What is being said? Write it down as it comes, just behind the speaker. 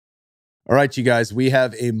All right, you guys, we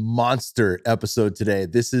have a monster episode today.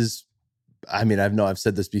 This is, I know I've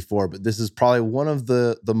said this before, but this is probably one of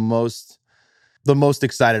the most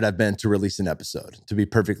excited I've been to release an episode, to be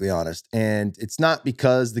perfectly honest. And it's not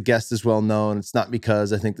because the guest is well known. It's not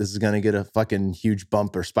because I think this is going to get a fucking huge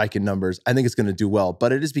bump or spike in numbers. I think it's going to do well,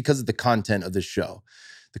 but it is because of the content of this show.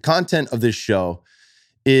 The content of this show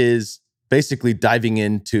is basically diving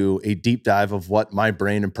into a deep dive of what my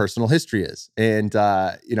brain and personal history is. And,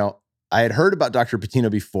 I had heard about Dr. Patino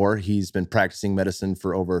before. He's been practicing medicine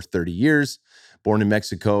for over 30 years, born in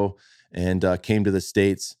Mexico, and came to the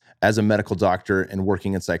States as a medical doctor and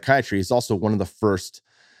working in psychiatry. He's also one of the first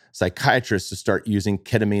psychiatrists to start using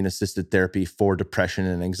ketamine-assisted therapy for depression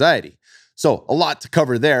and anxiety. So a lot to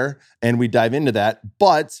cover there, and we dive into that.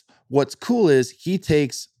 But what's cool is he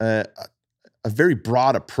takes a very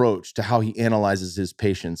broad approach to how he analyzes his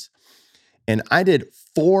patients. And I did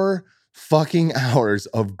 4 fucking hours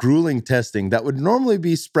of grueling testing that would normally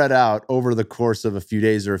be spread out over the course of a few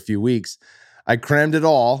days or a few weeks. I crammed it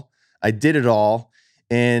all. I did it all.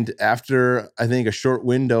 And after, I think, a short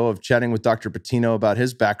window of chatting with Dr. Patino about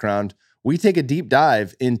his background, we take a deep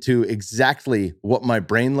dive into exactly what my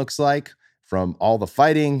brain looks like from all the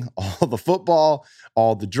fighting, all the football,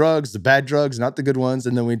 all the drugs, the bad drugs, not the good ones.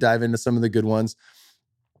 And then we dive into some of the good ones.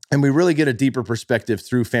 And we really get a deeper perspective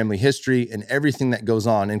through family history and everything that goes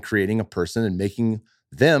on in creating a person and making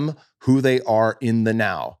them who they are in the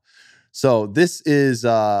now. So this is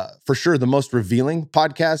for sure the most revealing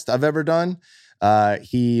podcast I've ever done.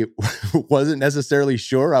 He wasn't necessarily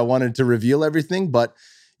sure I wanted to reveal everything, but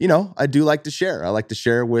I do like to share. I like to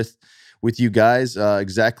share with you guys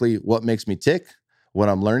exactly what makes me tick, what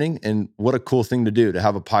I'm learning, and what a cool thing to do to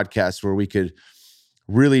have a podcast where we could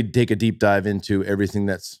really take a deep dive into everything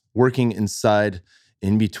that's working inside,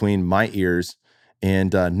 in between my ears,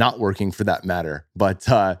 and not working for that matter. But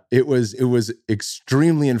it was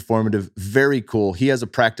extremely informative, very cool. He has a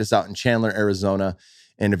practice out in Chandler, Arizona.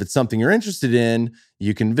 And if it's something you're interested in,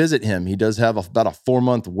 you can visit him. He does have about a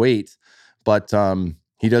 4-month wait, but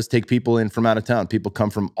he does take people in from out of town. People come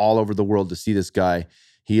from all over the world to see this guy.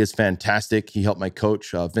 He is fantastic. He helped my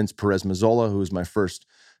coach, Vince Perez Mazzola, who was my first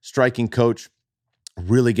striking coach,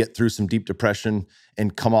 really get through some deep depression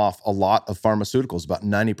and come off a lot of pharmaceuticals. About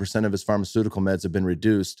 90% of his pharmaceutical meds have been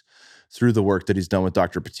reduced through the work that he's done with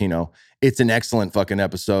Dr. Patino. It's an excellent fucking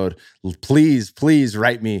episode. Please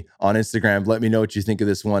write me on Instagram. Let me know what you think of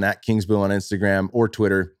this one at Kingsbill on Instagram or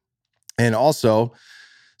Twitter. And also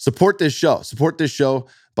support this show. Support this show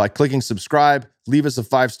by clicking subscribe, leave us a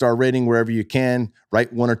 5-star rating wherever you can,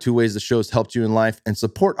 write 1 or 2 ways the show's helped you in life, and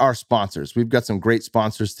support our sponsors. We've got some great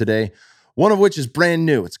sponsors today. One of which is brand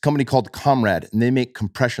new. It's a company called Comrade, and they make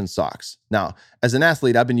compression socks. Now, as an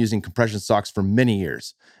athlete, I've been using compression socks for many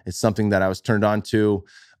years. It's something that I was turned on to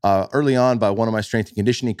early on by one of my strength and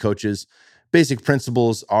conditioning coaches. Basic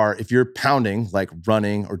principles are if you're pounding, like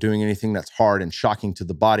running or doing anything that's hard and shocking to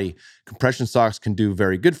the body, compression socks can do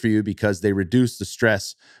very good for you because they reduce the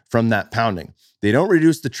stress from that pounding. They don't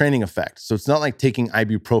reduce the training effect. So it's not like taking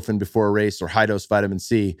ibuprofen before a race or high-dose vitamin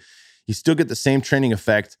C. You still get the same training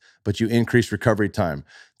effect, but you increase recovery time.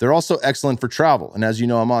 They're also excellent for travel. And as you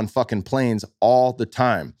know, I'm on fucking planes all the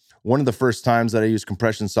time. One of the first times that I used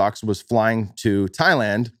compression socks was flying to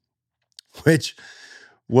Thailand, which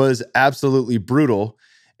was absolutely brutal.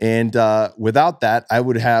 And without that, I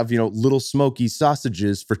would have, little smoky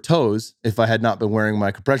sausages for toes if I had not been wearing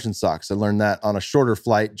my compression socks. I learned that on a shorter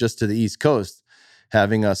flight just to the East Coast,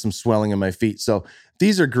 having some swelling in my feet. So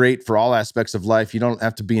these are great for all aspects of life. You don't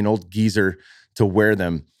have to be an old geezer to wear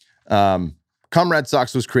them. Comrade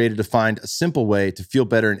Socks was created to find a simple way to feel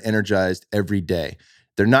better and energized every day.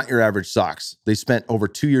 They're not your average socks. They spent over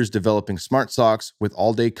 2 years developing smart socks with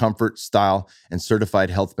all-day comfort, style, and certified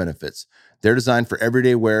health benefits. They're designed for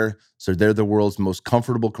everyday wear, so they're the world's most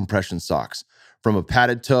comfortable compression socks. From a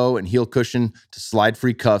padded toe and heel cushion to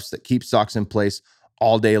slide-free cuffs that keep socks in place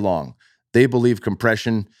all day long. They believe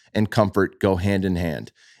compression and comfort go hand in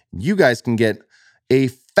hand. You guys can get a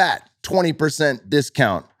fat 20%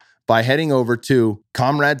 discount by heading over to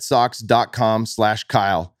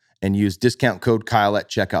comradesocks.com/Kyle and use discount code Kyle at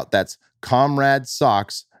checkout. That's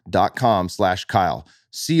comradesocks.com/Kyle.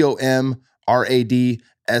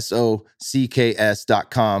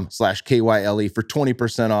 comradesocks.com/KYLE for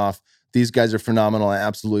 20% off. These guys are phenomenal. I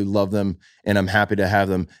absolutely love them, and I'm happy to have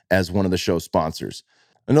them as one of the show sponsors.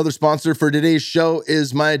 Another sponsor for today's show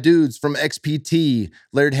is my dudes from XPT.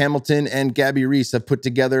 Laird Hamilton and Gabby Reese have put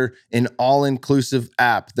together an all-inclusive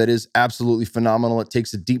app that is absolutely phenomenal. It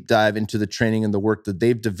takes a deep dive into the training and the work that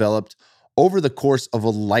they've developed over the course of a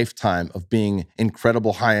lifetime of being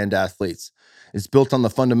incredible high-end athletes. It's built on the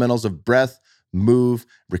fundamentals of breath, move,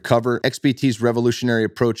 recover. XPT's revolutionary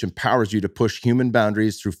approach empowers you to push human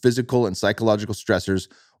boundaries through physical and psychological stressors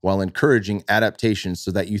while encouraging adaptation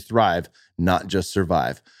so that you thrive, not just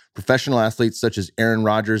survive. Professional athletes such as Aaron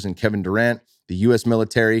Rodgers and Kevin Durant, the U.S.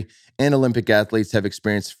 military, and Olympic athletes have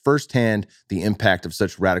experienced firsthand the impact of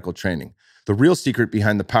such radical training. The real secret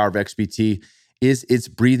behind the power of XPT is its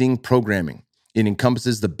breathing programming. It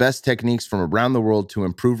encompasses the best techniques from around the world to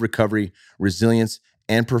improve recovery, resilience,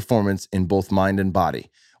 and performance in both mind and body.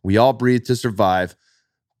 We all breathe to survive,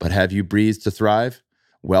 but have you breathed to thrive?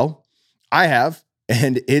 Well, I have,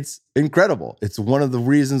 and it's incredible. It's one of the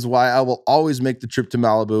reasons why I will always make the trip to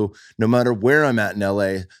Malibu, no matter where I'm at in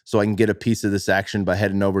LA, so I can get a piece of this action by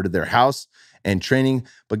heading over to their house and training.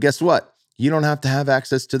 But guess what? You don't have to have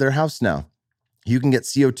access to their house now. You can get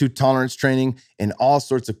CO2 tolerance training and all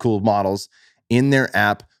sorts of cool models in their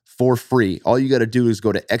app for free. All you got to do is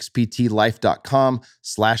go to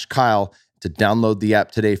xptlife.com/Kyle to download the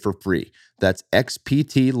app today for free. That's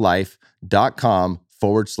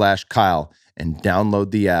xptlife.com/Kyle and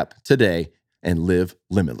download the app today and live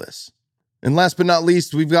limitless. And last but not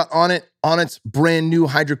least, we've got Onnit. Onnit's brand new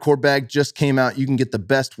HydroCore bag just came out. You can get the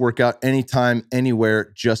best workout anytime,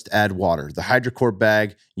 anywhere, just add water. The HydroCore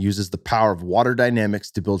bag uses the power of water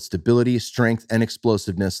dynamics to build stability, strength, and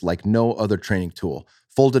explosiveness like no other training tool.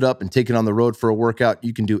 Fold it up and take it on the road for a workout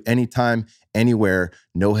you can do anytime, anywhere,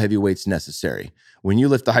 no heavy weights necessary. When you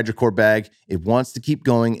lift the HydroCore bag, it wants to keep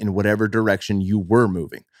going in whatever direction you were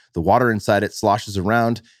moving. The water inside it sloshes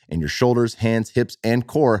around, and your shoulders, hands, hips, and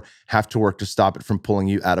core have to work to stop it from pulling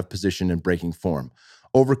you out of position and breaking form.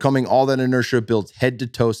 Overcoming all that inertia builds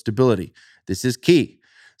head-to-toe stability. This is key.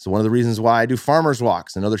 So one of the reasons why I do farmer's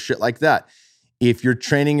walks and other shit like that. If you're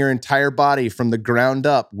training your entire body from the ground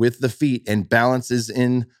up with the feet and balance is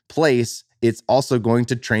in place, it's also going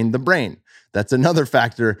to train the brain. That's another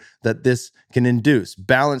factor that this can induce.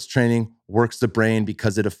 Balance training works the brain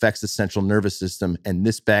because it affects the central nervous system, and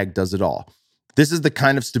this bag does it all. This is the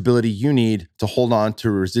kind of stability you need to hold on to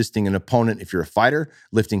resisting an opponent if you're a fighter,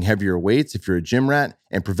 lifting heavier weights if you're a gym rat,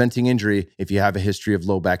 and preventing injury if you have a history of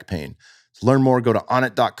low back pain. To learn more, go to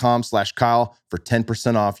onnit.com/Kyle for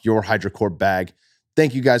 10% off your HydroCore bag.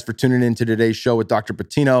 Thank you guys for tuning in to today's show with Dr.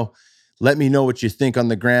 Patino. Let me know what you think on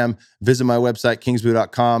the gram. Visit my website,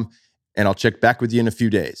 kingsview.com, and I'll check back with you in a few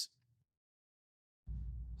days.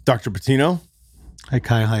 Dr. Patino. Hi,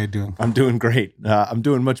 Kai. How you doing? I'm doing great. I'm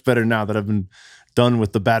doing much better now that I've been done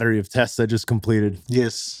with the battery of tests I just completed.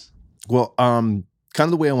 Yes. Well, kind of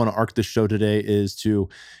the way I want to arc this show today is to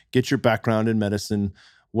get your background in medicine,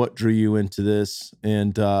 what drew you into this,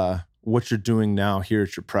 and what you're doing now here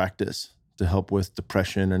at your practice to help with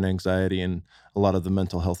depression and anxiety and a lot of the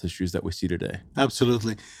mental health issues that we see today.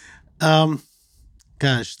 Absolutely.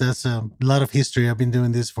 Gosh, that's a lot of history. I've been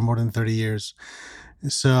doing this for more than 30 years.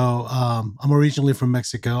 So I'm originally from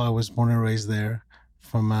Mexico. I was born and raised there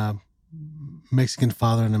from a Mexican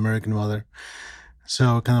father and American mother.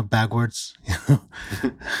 So kind of backwards.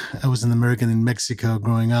 I was an American in Mexico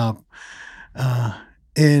growing up.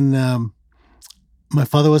 My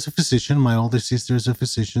father was a physician. My older sister is a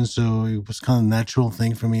physician. So it was kind of a natural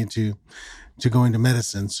thing for me to go into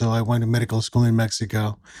medicine. So I went to medical school in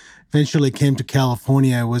Mexico. Eventually came to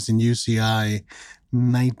California. I was in UCI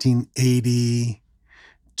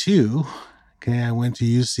 1982. Okay, I went to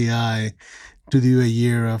UCI to do a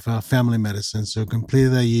year of family medicine. So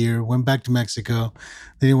completed that year, went back to Mexico.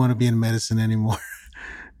 They didn't want to be in medicine anymore.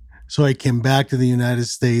 So I came back to the United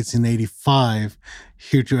States in 85,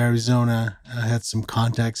 here to Arizona. I had some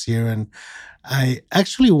contacts here, and I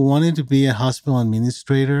actually wanted to be a hospital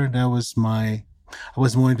administrator. I was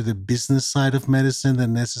more into the business side of medicine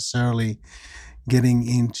than necessarily getting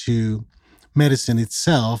into medicine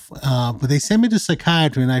itself. But they sent me to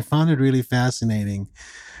psychiatry, and I found it really fascinating.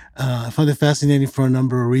 I found it fascinating for a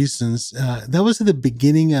number of reasons. That was at the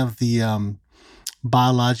beginning of the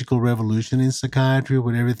biological revolution in psychiatry,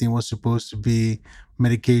 when everything was supposed to be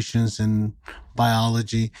medications and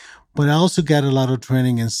biology. But I also got a lot of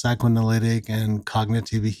training in psychoanalytic and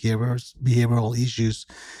cognitive behavioral issues.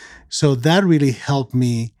 So that really helped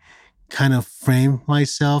me kind of frame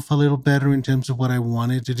myself a little better in terms of what I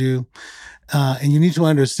wanted to do. And you need to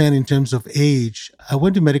understand in terms of age, I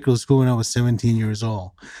went to medical school when I was 17 years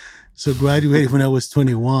old. So graduated when I was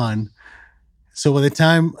 21. So by the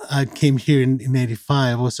time I came here in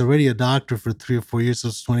 85, I was already a doctor for 3 or 4 years. I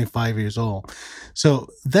was 25 years old. So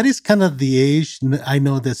that is kind of the age I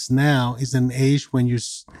know that's now is an age when you're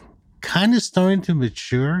kind of starting to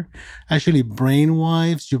mature. Actually,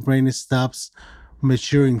 brain-wise, your brain stops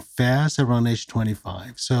maturing fast around age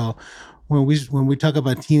 25. So when we talk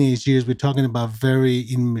about teenage years, we're talking about very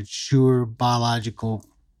immature biological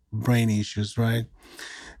brain issues, right?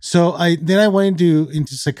 So I went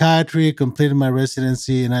into psychiatry, completed my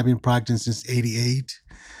residency, and I've been practicing since '88.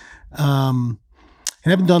 Um,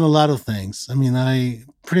 and I've done a lot of things. I mean, I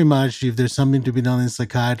pretty much, if there's something to be done in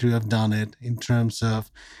psychiatry, I've done it in terms of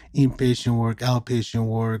inpatient work, outpatient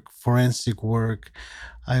work, forensic work.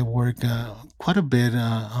 I work quite a bit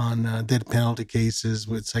on death penalty cases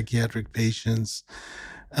with psychiatric patients.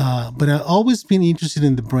 But I've always been interested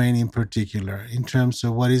in the brain in particular, in terms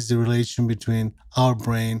of what is the relation between our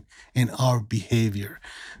brain and our behavior.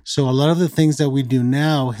 So a lot of the things that we do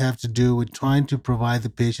now have to do with trying to provide the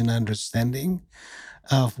patient understanding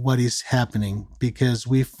of what is happening, because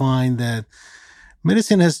we find that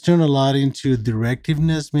medicine has turned a lot into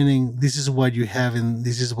directiveness, meaning this is what you have and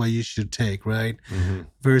this is what you should take, right? Mm-hmm.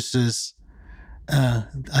 Versus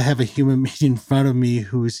I have a human being in front of me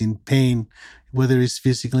who is in pain, whether it's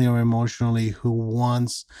physically or emotionally, who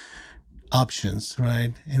wants options,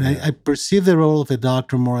 right? And Yeah. I perceive the role of a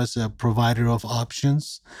doctor more as a provider of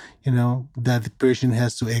options, that the patient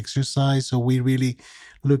has to exercise. So we really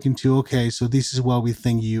look into, okay, so this is what we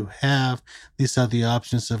think you have. These are the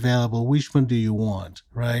options available. Which one do you want,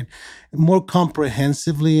 right? More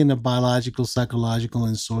comprehensively in a biological, psychological,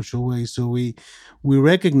 and social way. So we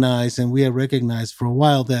recognize, and we have recognized for a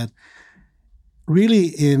while, that really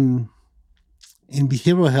in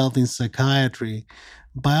behavioral health, in psychiatry,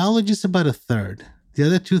 biology is about a third. The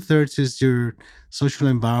other two-thirds is your social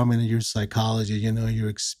environment and your psychology, your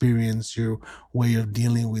experience, your way of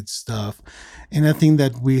dealing with stuff. And I think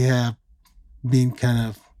that we have been kind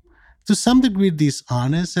of, to some degree,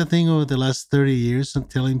 dishonest, I think, over the last 30 years of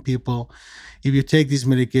telling people, if you take this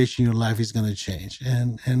medication, your life is going to change.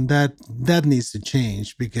 And that needs to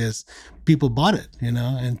change, because people bought it,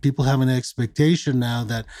 and people have an expectation now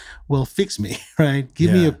that, well, fix me, right?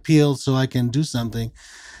 Give me Yeah. a pill so I can do something.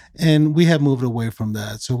 And we have moved away from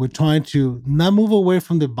that. So we're trying to not move away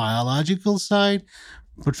from the biological side,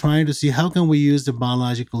 but trying to see how can we use the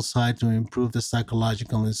biological side to improve the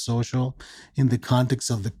psychological and social, in the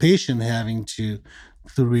context of the patient having to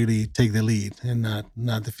really take the lead, and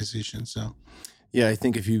not the physician. So Yeah, I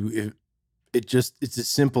think if it's as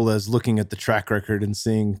simple as looking at the track record and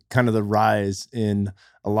seeing kind of the rise in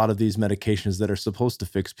a lot of these medications that are supposed to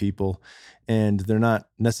fix people, and they're not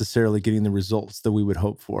necessarily getting the results that we would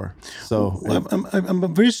hope for. So I'm a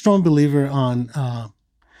very strong believer on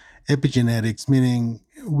epigenetics, meaning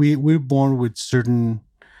we're born with certain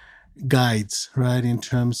guides, right, in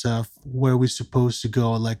terms of where we're supposed to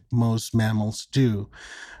go, like most mammals do.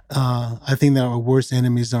 I think that our worst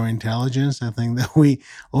enemies are intelligence. I think that we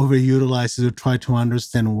overutilize it to try to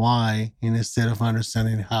understand why instead of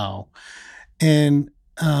understanding how. And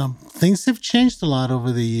things have changed a lot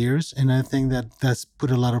over the years, and I think that that's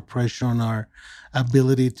put a lot of pressure on our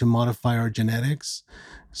ability to modify our genetics.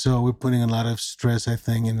 So we're putting a lot of stress, I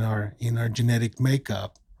think, in our genetic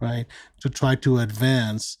makeup, right, to try to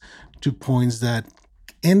advance to points that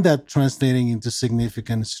end up translating into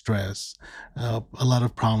significant stress, a lot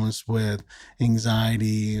of problems with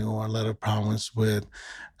anxiety, or a lot of problems with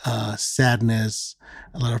sadness,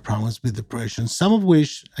 a lot of problems with depression, some of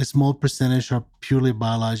which a small percentage are purely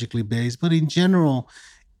biologically based. But in general,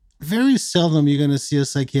 very seldom you're going to see a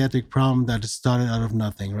psychiatric problem that started out of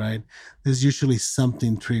nothing, right? There's usually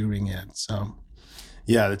something triggering it. So,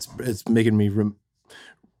 yeah, it's making me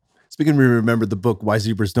it's making me remember the book Why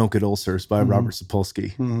Zebras Don't Get Ulcers by Mhm. Robert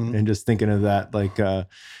Sapolsky. Mhm. And just thinking of that, like the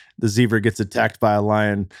zebra gets attacked by a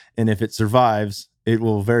lion, and if it survives, it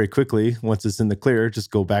will very quickly, once it's in the clear, just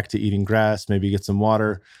go back to eating grass, maybe get some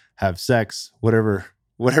water, have sex, whatever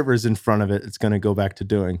is in front of it, it's going to go back to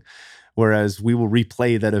doing. Whereas we will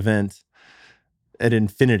replay that event at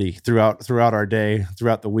infinity throughout our day,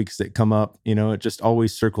 throughout the weeks that come up. It just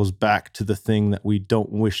always circles back to the thing that we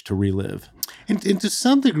don't wish to relive. And to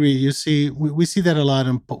some degree, you see, we see that a lot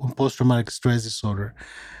in post-traumatic stress disorder.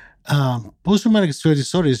 Post-traumatic stress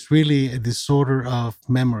disorder is really a disorder of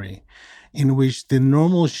memory, in which the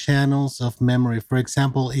normal channels of memory, for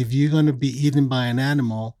example, if you're going to be eaten by an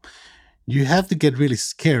animal, you have to get really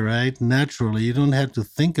scared, right? Naturally, you don't have to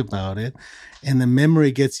think about it. And the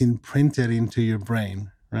memory gets imprinted into your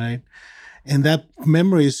brain, right? And that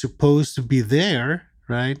memory is supposed to be there,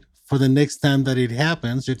 right? For the next time that it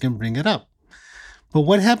happens, you can bring it up. But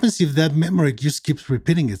what happens if that memory just keeps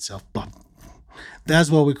repeating itself?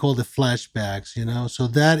 That's what we call the flashbacks, So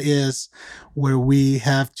that is where we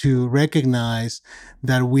have to recognize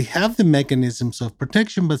that we have the mechanisms of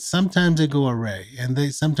protection, but sometimes they go awry, and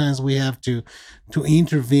sometimes we have to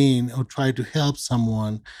intervene or try to help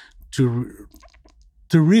someone to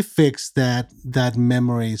refix that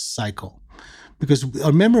memory cycle, because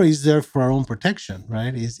our memory is there for our own protection,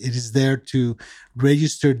 right? It is there to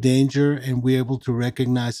register danger, and we're able to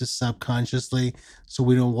recognize it subconsciously so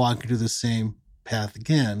we don't walk into the same path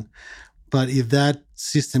again. But if that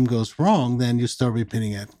system goes wrong, then you start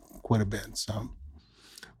repeating it quite a bit. So,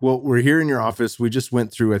 Well, we're here in your office. We just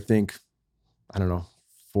went through, I think, I don't know,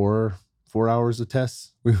 4 hours of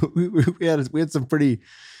tests. We had some pretty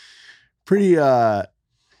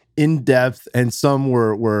in depth, and some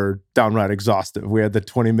were downright exhaustive. We had the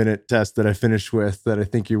 20-minute test that I finished with that I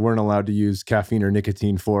think you weren't allowed to use caffeine or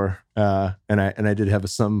nicotine for, and I did have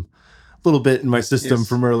some little bit in my system Yes.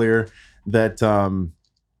 from earlier that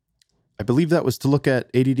I believe that was to look at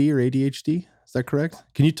ADD or ADHD. Is that correct?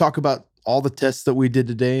 Can you talk about all the tests that we did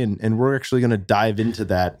today? And we're actually going to dive into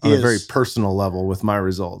that on a very Yes. personal level with my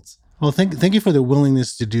results. Well, thank you for the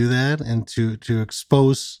willingness to do that and to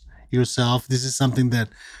expose yourself. This is something that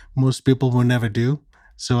most people will never do.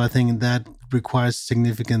 So I think that requires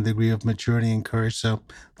significant degree of maturity and courage. So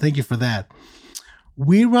thank you for that.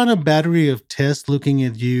 We run a battery of tests looking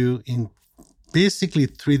at you in basically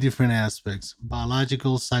three different aspects: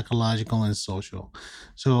 biological, psychological, and social.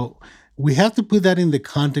 So we have to put that in the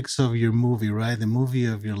context of your movie, right? The movie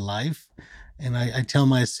of your life. And I tell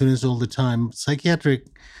my students all the time, psychiatric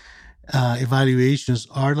evaluations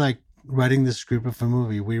are like writing the script of a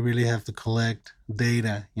movie. We really have to collect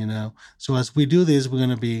data, you know. So as we do this, we're going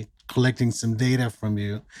to be collecting some data from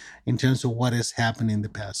you in terms of what has happened in the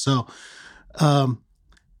past. Um,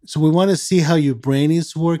 so we want to see how your brain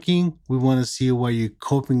is working. We want to see what your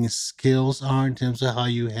coping skills are in terms of how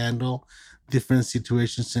you handle different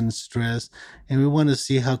situations and stress, and we want to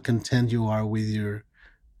see how content you are with your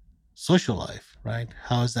social life, right?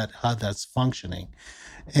 How that's functioning.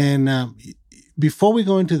 And before we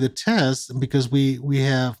go into the test, because we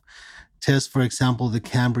have tests, for example, the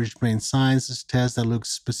Cambridge Brain Sciences test that looks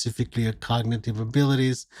specifically at cognitive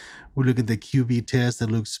abilities. We look at the QB test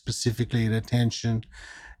that looks specifically at attention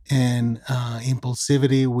and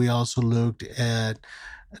impulsivity. We also looked at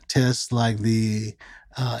tests like the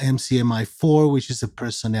MCMI-4, which is a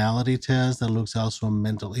personality test that looks also at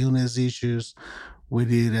mental illness issues. We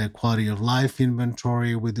did a quality of life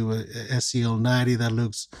inventory. We do a SEL90 that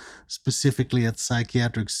looks specifically at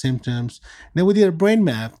psychiatric symptoms. And then we did a brain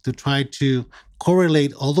map to try to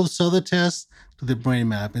correlate all those other tests to the brain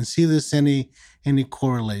map and see if there's any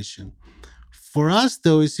correlation. For us,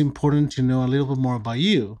 though, it's important to know a little bit more about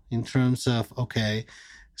you in terms of, okay,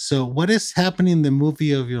 so what is happening in the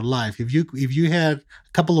movie of your life? If you had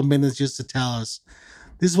a couple of minutes just to tell us,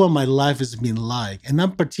 this is what my life has been like. And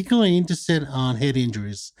I'm particularly interested on head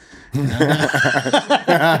injuries. You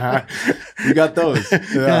got those.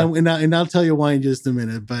 Yeah. And I'll tell you why in just a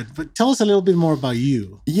minute. But tell us a little bit more about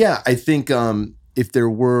you. Yeah, I think if there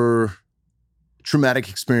were traumatic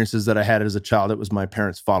experiences that I had as a child, it was my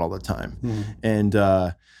parents fought all the time. Mhm. And,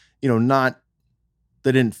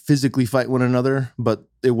 they didn't physically fight one another, but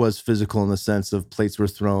it was physical in the sense of plates were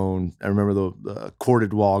thrown. I remember the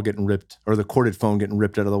corded wall getting ripped, or the corded phone getting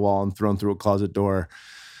ripped out of the wall and thrown through a closet door,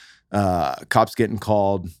 cops getting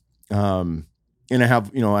called. And I have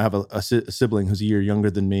a sibling who's a year younger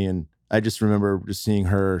than me. And I just remember just seeing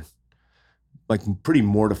her like pretty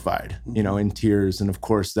mortified, in tears. And of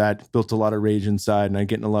course that built a lot of rage inside, and I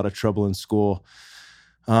get in a lot of trouble in school.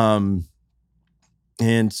 And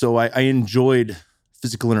so I enjoyed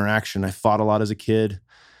physical interaction. I fought a lot as a kid.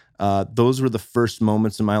 Those were the first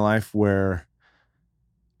moments in my life where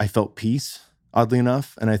I felt peace, oddly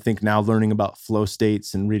enough. And I think now learning about flow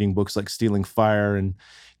states and reading books like Stealing Fire and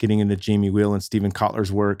getting into Jamie Wheal and Stephen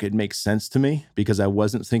Kotler's work, it makes sense to me because I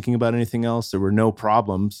wasn't thinking about anything else. There were no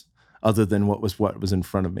problems other than what was in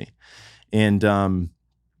front of me. And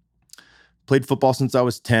played football since I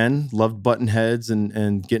was 10, loved button heads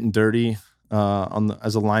and getting dirty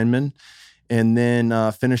as a lineman. And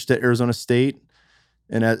then finished at Arizona State.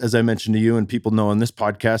 And as I mentioned to you, and people know on this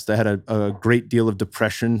podcast, I had a great deal of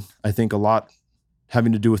depression. I think a lot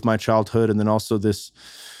having to do with my childhood, and then also this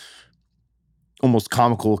almost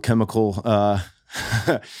comical chemical bath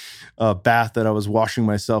that I was washing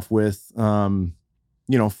myself with, from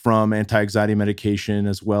anti-anxiety medication,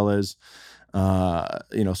 as well as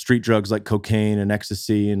street drugs like cocaine and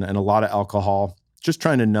ecstasy and a lot of alcohol, just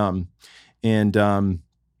trying to numb. And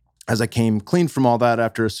as I came clean from all that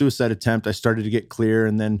after a suicide attempt, I started to get clear.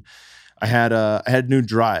 And then I had new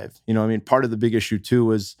drive. Part of the big issue too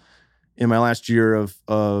was in my last year of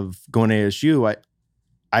going to ASU,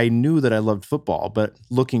 I knew that I loved football, but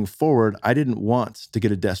looking forward, I didn't want to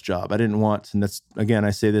get a desk job. I didn't want, and that's, again,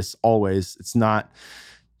 I say this always, it's not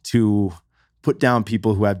to put down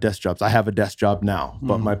people who have desk jobs. I have a desk job now,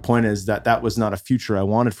 but my point is that was not a future I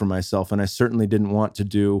wanted for myself. And I certainly didn't want to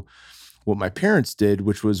do what my parents did,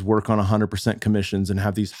 which was work on 100% commissions and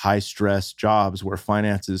have these high stress jobs where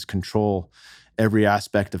finances control every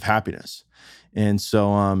aspect of happiness. And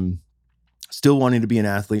so, still wanting to be an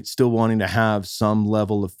athlete, still wanting to have some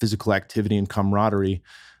level of physical activity and camaraderie,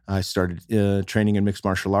 I started training in mixed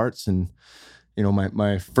martial arts. And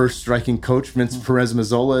my first striking coach, Vince Perez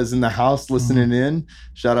Mazzola, is in the house listening in.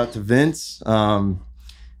 Shout out to Vince.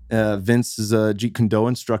 Vince is a Jeet Kune Do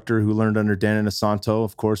instructor who learned under Dan Inosanto,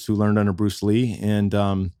 of course, who learned under Bruce Lee.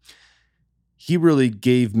 And he really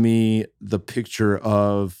gave me the picture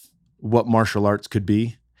of what martial arts could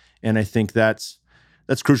be. And I think that's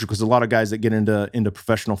crucial, because a lot of guys that get into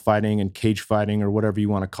professional fighting and cage fighting, or whatever you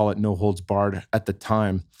want to call it, no holds barred at the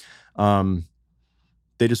time,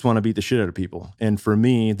 they just want to beat the shit out of people. And for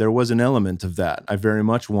me, there was an element of that. I very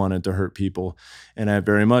much wanted to hurt people, and I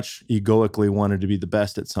very much egoically wanted to be the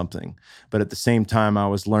best at something. But at the same time, I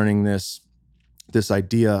was learning this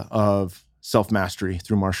idea of self-mastery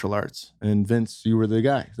through martial arts. And Vince, you were the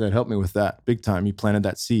guy that helped me with that big time. You planted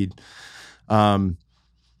that seed.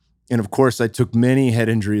 And of course, I took many head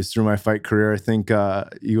injuries through my fight career. I think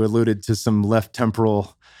you alluded to some left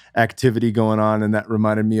temporal activity going on, and that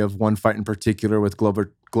reminded me of one fight in particular with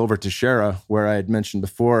Glover Teixeira, where I had mentioned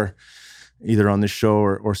before, either on this show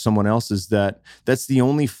or someone else's, that's the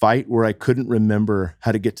only fight where I couldn't remember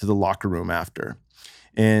how to get to the locker room after.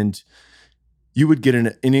 And you would get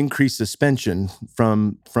an increased suspension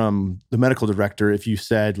from the medical director if you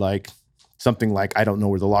said something like, I don't know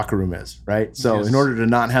where the locker room is, right? So in order to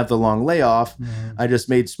not have the long layoff, I just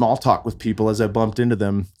made small talk with people as I bumped into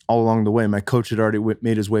them all along the way. My coach had already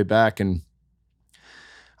made his way back, and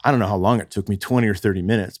I don't know how long it took me, 20 or 30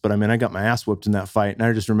 minutes, but I mean, I got my ass whooped in that fight. And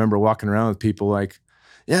I just remember walking around with people like,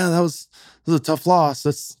 yeah, that was a tough loss.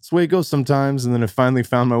 That's the way it goes sometimes. And then I finally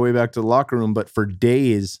found my way back to the locker room. But for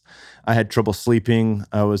days, I had trouble sleeping.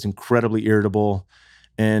 I was incredibly irritable.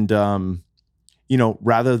 And,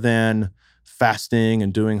 rather than fasting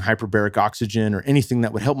and doing hyperbaric oxygen or anything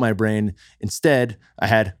that would help my brain, instead, I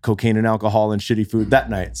had cocaine and alcohol and shitty food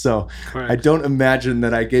that night. So I don't imagine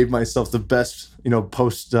that I gave myself the best,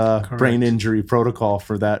 post brain injury protocol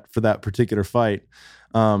for that particular fight.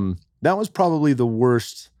 That was probably the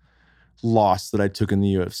worst loss that I took in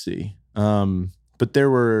the UFC. But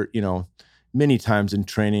there were, many times in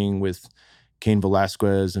training with Cain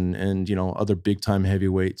Velasquez and other big time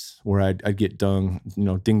heavyweights where I'd get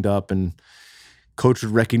dinged up, and coach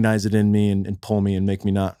would recognize it in me and pull me and make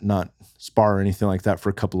me not spar or anything like that for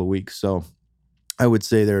a couple of weeks. So I would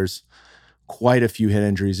say there's quite a few head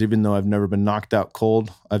injuries. Even though I've never been knocked out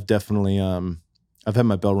cold, I've definitely I've had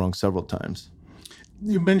my bell rung several times.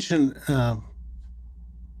 You mentioned the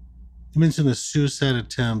suicide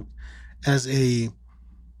attempt as a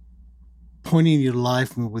point in your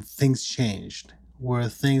life where things changed, where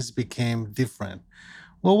things became different.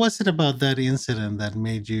 What was it about that incident that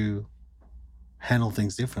made you handle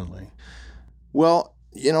things differently? Well,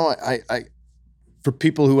 I for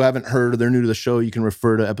people who haven't heard or they're new to the show, you can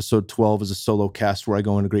refer to episode 12 as a solo cast where I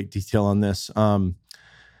go into great detail on this. I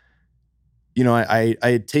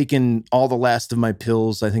had taken all the last of my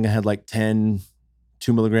pills. I think I had like 10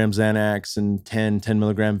 2 milligram Xanax and 10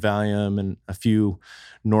 milligram Valium and a few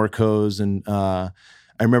Norcos. And I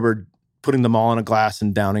remember putting them all in a glass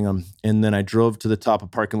and downing them. And then I drove to the top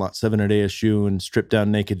of parking lot 7 at ASU and stripped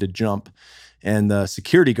down naked to jump. And the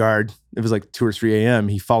security guard, it was like 2 or 3 a.m.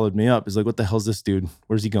 He followed me up. He's like, what the hell's this dude?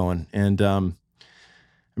 Where's he going? And I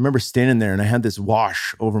remember standing there and I had this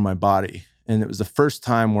wash over my body. And it was the first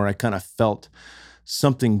time where I kind of felt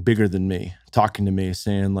something bigger than me talking to me,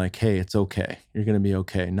 saying like, hey, it's okay. You're going to be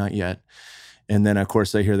okay. Not yet. And then, of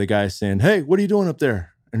course, I hear the guy saying, hey, what are you doing up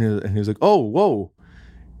there? And he was like, oh, whoa,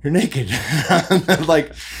 you're naked. And then,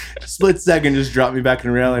 like, split second just dropped me back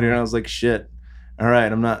in reality. And I was like, shit. All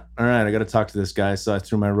right, I got to talk to this guy. So I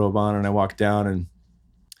threw my robe on and I walked down, and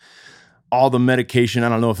all the medication, I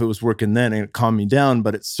don't know if it was working then and it calmed me down,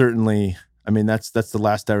 but it certainly, I mean, that's the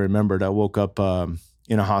last I remembered. I woke up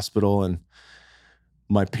in a hospital, and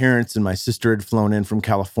my parents and my sister had flown in from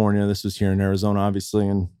California. This was here in Arizona, obviously.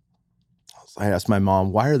 And I asked my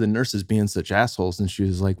mom, why are the nurses being such assholes? And she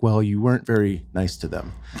was like, well, you weren't very nice to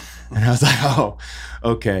them. And I was like, oh,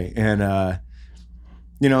 okay. And,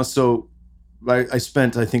 so I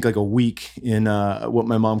spent, I think, like a week in what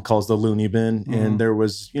my mom calls the loony bin. Mm-hmm. And there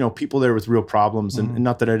was, people there with real problems. And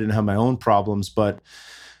not that I didn't have my own problems, but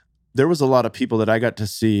there was a lot of people that I got to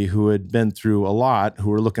see who had been through a lot, who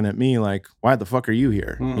were looking at me like, why the fuck are you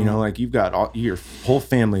here? You know, like you've got your whole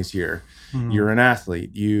family's here. You're an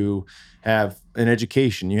athlete. You have an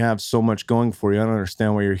education. You have so much going for you. I don't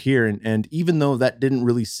understand why you're here. And even though that didn't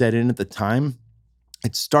really set in at the time,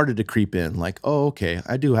 it started to creep in like, oh, okay,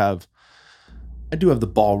 I do have the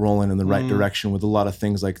ball rolling in the right direction with a lot of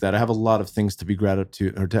things like that. I have a lot of things to be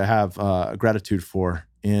gratitude for.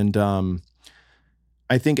 And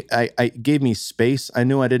I think it gave me space. I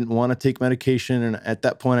knew I didn't want to take medication. And at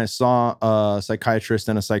that point I saw a psychiatrist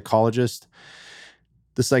and a psychologist.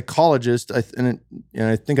 The psychologist, and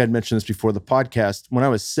I think I'd mentioned this before the podcast. When I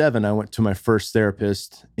was 7, I went to my first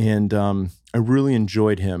therapist, and I really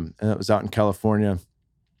enjoyed him. And that was out in California.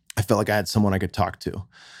 I felt like I had someone I could talk to.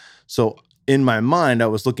 So in my mind, I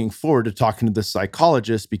was looking forward to talking to the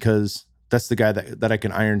psychologist because that's the guy that I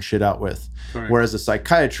can iron shit out with. Correct. Whereas a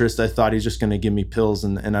psychiatrist, I thought he's just going to give me pills,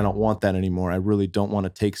 and I don't want that anymore. I really don't want to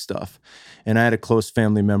take stuff. And I had a close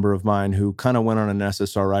family member of mine who kind of went on an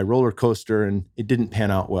SSRI roller coaster, and it didn't pan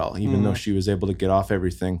out well, even though she was able to get off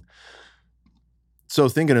everything. So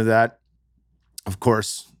thinking of that, of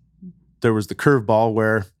course, there was the curveball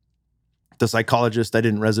where the psychologist I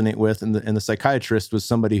didn't resonate with, and the psychiatrist was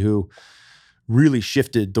somebody who really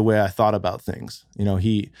shifted the way I thought about things. You know,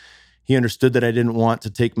 he understood that I didn't want to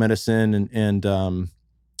take medicine, and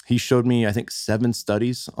he showed me, I think, 7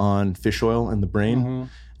 studies on fish oil in the brain.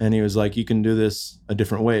 And he was like, you can do this a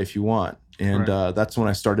different way if you want. And that's when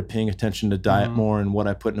I started paying attention to diet more and what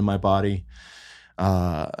I put into my body.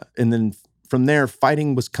 And then from there,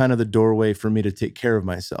 fighting was kind of the doorway for me to take care of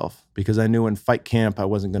myself, because I knew in fight camp I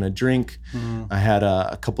wasn't going to drink. I had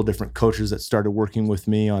a couple different coaches that started working with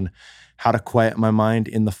me on how to quiet my mind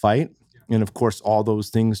in the fight. And of course, all those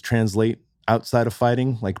things translate outside of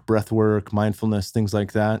fighting, like breath work, mindfulness, things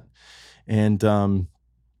like that. And,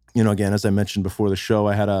 again, as I mentioned before the show,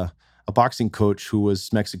 I had a boxing coach who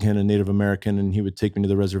was Mexican and Native American, and he would take me to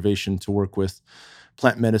the reservation to work with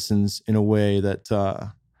plant medicines in a way that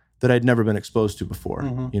I'd never been exposed to before,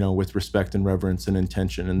 with respect and reverence and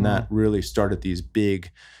intention. And that really started these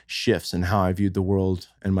big shifts in how I viewed the world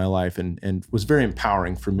and my life, and was very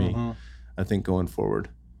empowering for me, I think, going forward.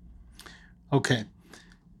 Okay.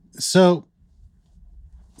 So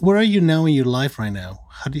where are you now in your life right now?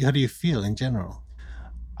 How do you feel in general?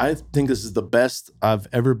 I think this is the best I've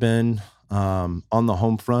ever been on the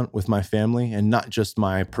home front with my family, and not just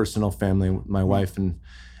my personal family, my wife and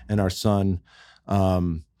our son,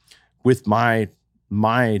 with my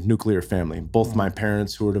nuclear family, both my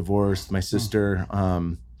parents who are divorced, my sister.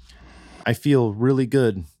 I feel really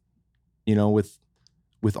good,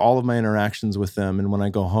 with all of my interactions with them. And when I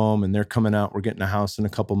go home and they're coming out, we're getting a house in a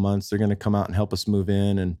couple months, they're going to come out and help us move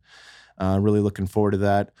in, and really looking forward to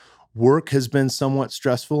that. Work has been somewhat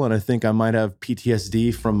stressful, and I think I might have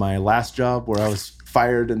PTSD from my last job where I was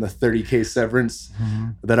fired and the $30,000 severance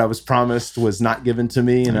that I was promised was not given to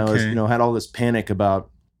me. And I was, had all this panic about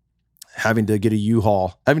having to get a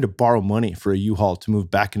U-Haul, having to borrow money for a U-Haul to move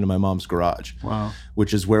back into my mom's garage,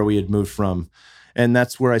 which is where we had moved from. And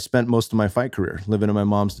that's where I spent most of my fight career, living in my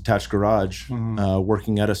mom's detached garage,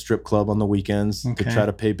 working at a strip club on the weekends to try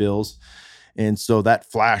to pay bills. And so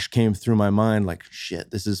that flash came through my mind like,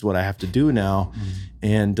 shit, this is what I have to do now.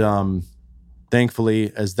 And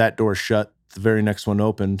thankfully, as that door shut, the very next one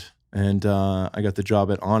opened. And I got the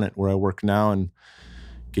job at Onnit, where I work now, and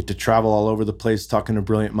get to travel all over the place talking to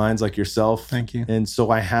brilliant minds like yourself. Thank you. And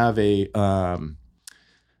so I have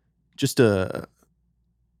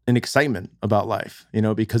an excitement about life,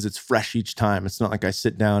 because it's fresh each time. It's not like I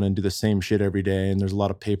sit down and do the same shit every day and there's a lot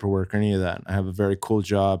of paperwork or any of that. I have a very cool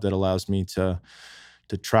job that allows me to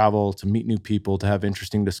travel, to meet new people, to have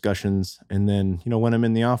interesting discussions. And then, when I'm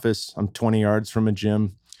in the office, I'm 20 yards from a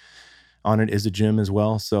gym. Onnit is a gym as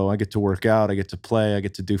well. So I get to work out, I get to play, I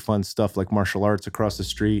get to do fun stuff like martial arts across the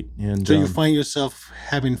street. And so you find yourself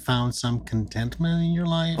having found some contentment in your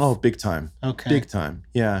life? Oh, big time. Okay. Big time.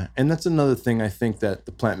 Yeah. And that's another thing I think that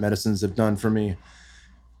the plant medicines have done for me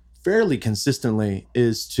fairly consistently,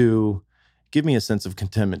 is to give me a sense of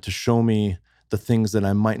contentment, to show me the things that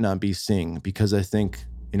I might not be seeing. Because I think,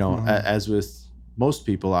 as with most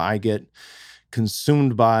people, I get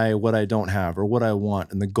consumed by what I don't have or what I want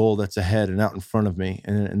and the goal that's ahead and out in front of me.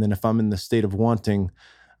 And then if I'm in the state of wanting,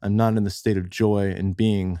 I'm not in the state of joy and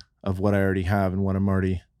being of what I already have and what I'm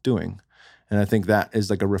already doing. And I think that is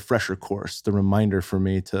like a refresher course, the reminder for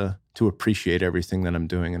me to appreciate everything that I'm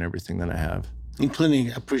doing and everything that I have.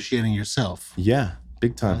 Including appreciating yourself. Yeah,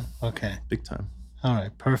 big time. Okay. Big time. All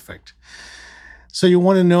right, perfect. So you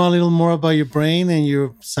want to know a little more about your brain and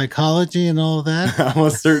your psychology and all of that? I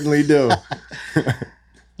most certainly do.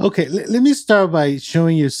 Okay, let me start by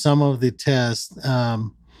showing you some of the tests.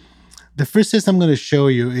 The first test I'm going to show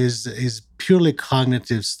you is purely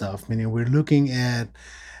cognitive stuff, meaning we're looking at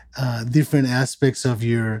different aspects of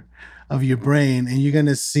your brain, and you're going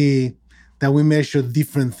to see that we measure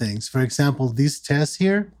different things. For example, this test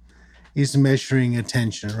here is measuring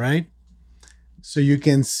attention, right? So you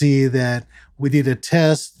can see that we did a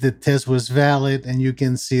test, the test was valid, and you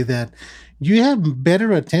can see that you have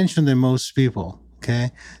better attention than most people.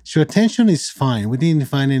 Okay. So attention is fine. We didn't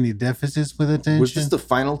find any deficits with attention. Was this the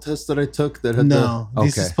final test that I took that had No, the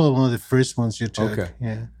this is probably one of the first ones you took. Okay.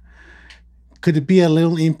 Yeah. Could it be a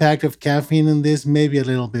little impact of caffeine in this? Maybe a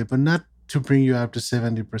little bit, but not to bring you up to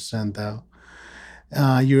 70% though.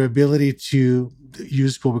 Your ability to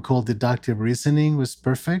use what we call deductive reasoning was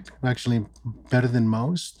perfect, actually better than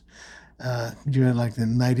most. You're like the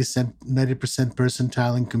 90%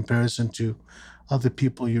 percentile in comparison to other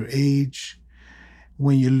people your age.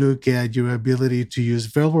 When you look at your ability to use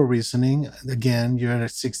verbal reasoning, again, you're at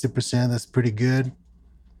 60%. That's pretty good.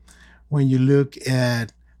 When you look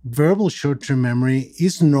at verbal short-term memory,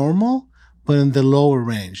 it's normal, but in the lower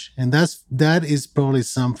range, and that is probably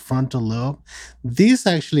some frontal lobe. This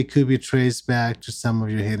actually could be traced back to some of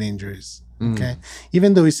your head injuries. Okay,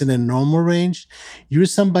 even though it's in a normal range, you're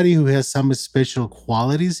somebody who has some special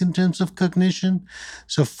qualities in terms of cognition.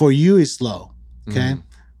 So for you, it's low. Okay.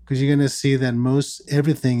 Because you're going to see that most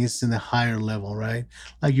everything is in a higher level, right?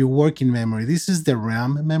 Like your working memory. This is the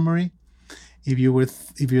RAM memory. If you're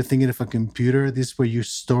thinking of a computer, this is where you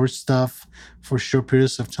store stuff for short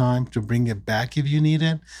periods of time to bring it back if you need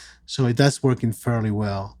it. So that's working fairly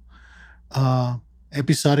well.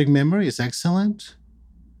 Episodic memory is excellent.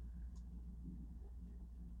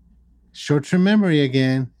 Short-term memory,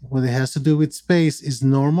 again, what it has to do with space, is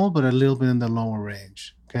normal, but a little bit in the lower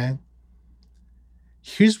range. Okay.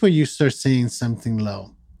 Here's where you start seeing something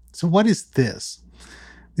low. So what is this?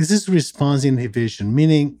 This is response inhibition,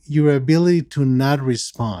 meaning your ability to not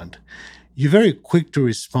respond. You're very quick to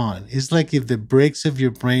respond. It's like if the brakes of your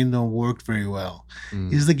brain don't work very well.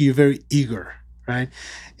 It's like you're very eager, right?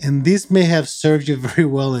 And this may have served you very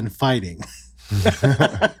well in fighting.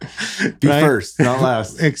 Be Right? first, not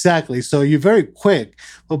last. Exactly. So you're very quick,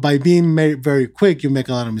 but by being very quick, you make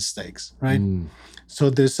a lot of mistakes, right? So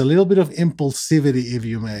there's a little bit of impulsivity, if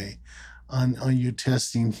you may, on your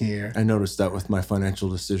testing here. I noticed that with my financial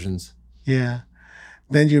decisions. Yeah.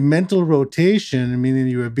 Then your mental rotation, meaning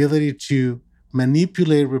your ability to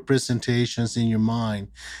manipulate representations in your mind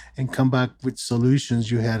and come back with solutions,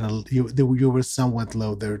 you were somewhat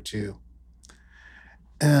low there too.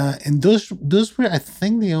 And those were, I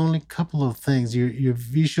think, the only couple of things. Your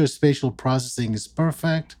visual spatial processing is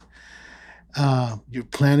perfect. Your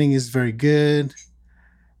planning is very good.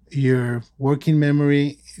 Your working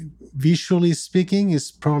memory, visually speaking,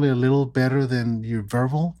 is probably a little better than your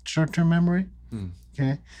verbal short-term memory.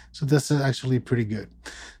 Okay, so that's actually pretty good.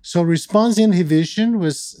 So response inhibition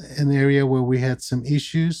was an area where we had some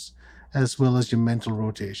issues, as well as your mental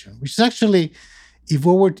rotation, which is actually, if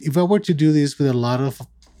I were to do this with a lot of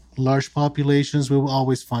large populations, we will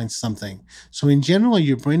always find something. So in general,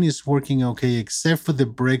 your brain is working okay, except for the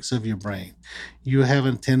brakes of your brain. You have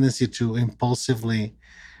a tendency to impulsively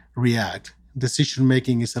react. Decision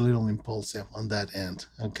making is a little impulsive on that end.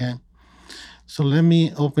 Okay. So let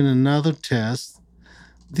me open another test.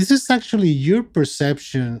 This is actually your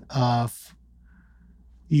perception of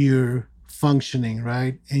your functioning,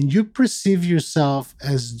 right? And you perceive yourself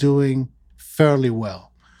as doing fairly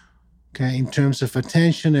well. Okay. In terms of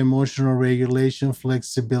attention, emotional regulation,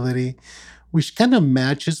 flexibility, which kind of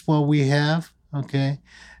matches what we have. Okay.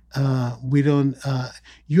 We don't,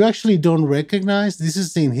 you actually don't recognize this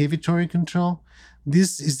is the inhibitory control.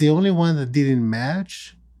 This is the only one that didn't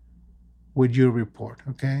match with your report.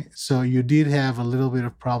 Okay. So you did have a little bit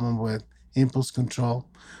of problem with impulse control,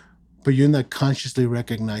 but you're not consciously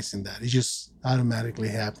recognizing that. It just automatically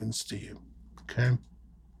happens to you. Okay.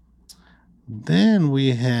 Then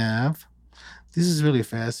we have, this is really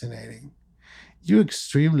fascinating. You're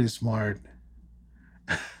extremely smart.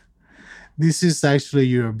 This is actually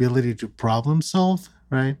your ability to problem solve,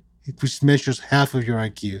 right? Which measures half of your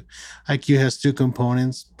IQ. IQ has two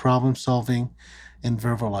components: problem solving and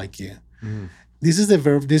verbal IQ. This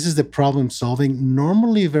is the problem solving.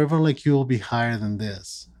 Normally, verbal IQ will be higher than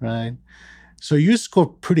this, right? So you score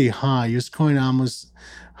pretty high. You're scoring almost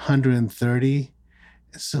 130.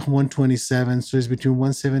 It's 127, so it's between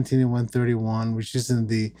 117 and 131, which is in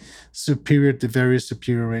the very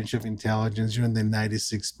superior range of intelligence. You're in the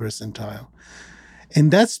 96th percentile.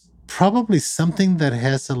 And that's probably something that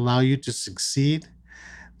has allowed you to succeed.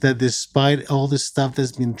 that despite all the stuff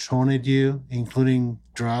that's been thrown at you, including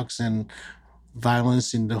drugs and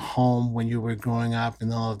violence in the home when you were growing up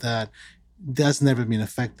and all of that, that's never been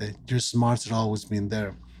affected. Your smarts have always been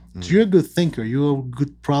there. So you're a good thinker. You're a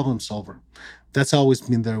good problem solver. That's always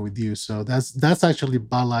been there with you. So that's actually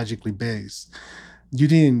biologically based. You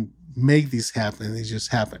didn't make this happen. It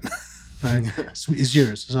just happened. Right? It's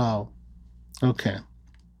yours. So okay.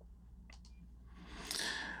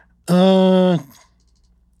 Uh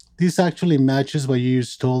this actually matches what you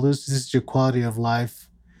just told us. This is your quality of life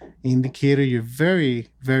indicator. You're very,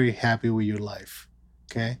 very happy with your life.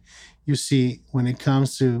 Okay. You see, when it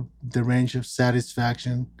comes to the range of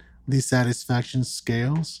satisfaction, dissatisfaction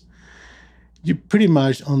scales, you're pretty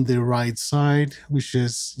much on the right side, which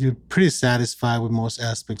is you're pretty satisfied with most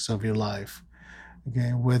aspects of your life.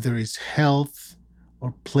 Okay. Whether it's health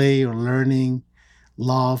or play or learning,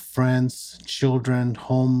 love, friends, children,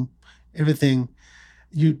 home, everything.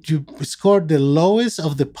 You scored the lowest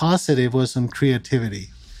of the positive was on creativity.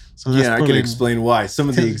 So that's Yeah, I can probably explain why. Some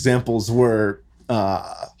of the examples were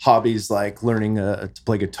hobbies like learning to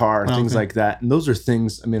play guitar, things Okay. like that. And those are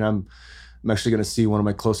things, I mean, I'm actually going to see one of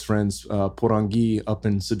my close friends, Porangi, up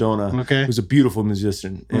in Sedona, Okay. who's a beautiful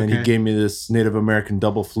musician. And he Okay. gave me this Native American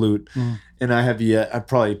double flute. Mm. And I've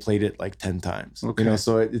probably played it like 10 times. Okay. You know,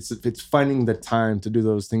 so it's finding the time to do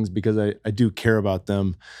those things because I do care about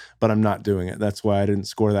them, but I'm not doing it. That's why I didn't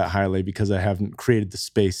score that highly, because I haven't created the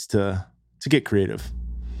space to get creative.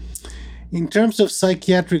 In terms of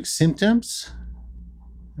psychiatric symptoms,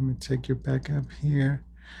 let me take you back up here.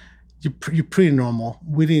 You're pretty normal.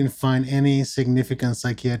 We didn't find any significant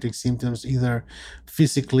psychiatric symptoms, either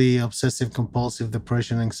physically, obsessive compulsive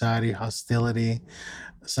depression, anxiety, hostility,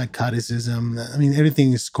 psychoticism. I mean,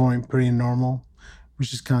 everything is scoring pretty normal,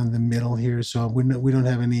 which is kind of the middle here. So we don't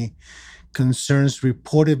have any concerns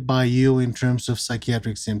reported by you in terms of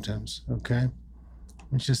psychiatric symptoms. Okay,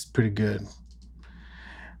 which is pretty good.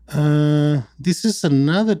 This is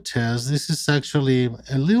another test. This is actually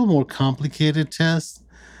a little more complicated test.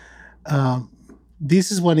 Um,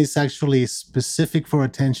 this is one is actually specific for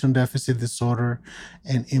attention deficit disorder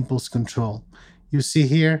and impulse control. You see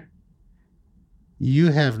here,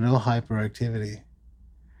 you have no hyperactivity.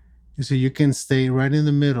 You see, you can stay right in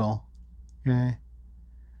the middle. Okay.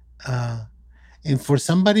 Uh, and for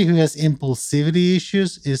somebody who has impulsivity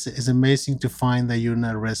issues, it's amazing to find that you're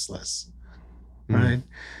not restless. Right?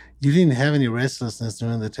 You didn't have any restlessness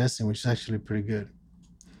during the testing, which is actually pretty good.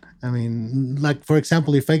 I mean, like for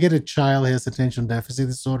example, if I get a child who has attention deficit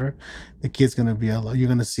disorder, the kid's gonna be you're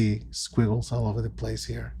gonna see squiggles all over the place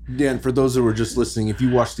here. Yeah, and for those that were just listening, if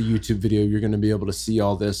you watch the YouTube video, you're going to be able to see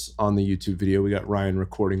all this on the YouTube video. We got Ryan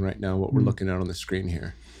recording right now what we're looking at on the screen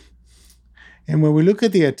here. And when we look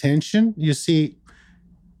at the attention, you see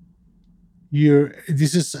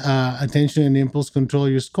this is attention and impulse control.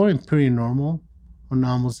 You're scoring pretty normal on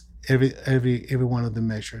almost every one of the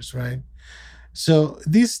measures, right? So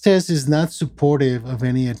this test is not supportive of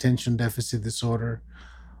any attention deficit disorder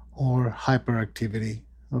or hyperactivity.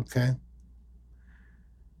 Okay.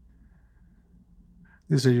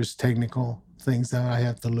 These are just technical things that I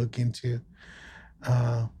have to look into.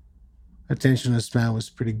 Attention span was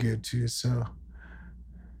pretty good too. So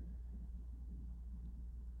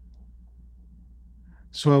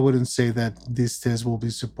I wouldn't say that this test will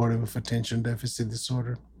be supportive of attention deficit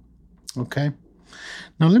disorder. Okay.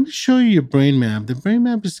 Now let me show you your brain map. The brain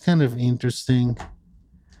map is kind of interesting.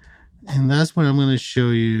 And that's what I'm going to show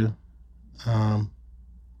you.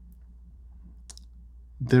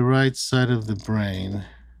 The right side of the brain.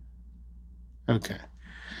 Okay.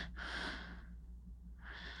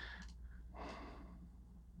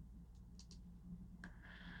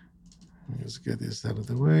 Let me just get this out of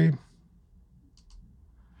the way.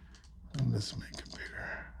 And let's make it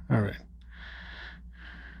bigger. All right.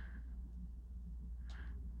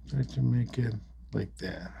 Try to make it like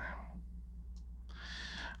that.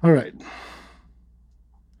 All right.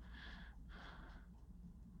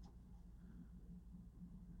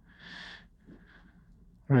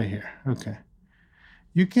 Right here. Okay.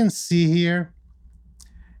 You can see here,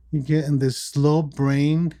 you get in the slow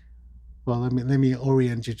brain. Well, let me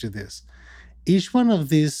orient you to this. Each one of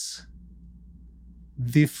these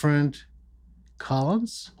different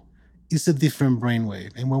columns is a different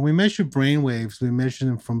brainwave. And when we measure brainwaves, we measure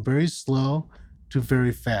them from very slow to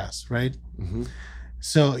very fast, right? Mm-hmm.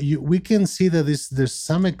 So we can see that there's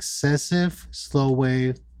some excessive slow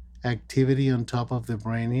wave activity on top of the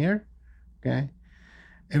brain here. Okay.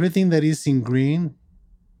 Everything that is in green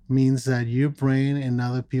means that your brain and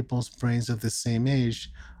other people's brains of the same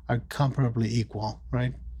age are comparably equal,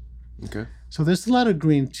 right? Okay. So there's a lot of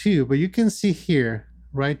green too, but you can see here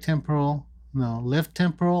left temporal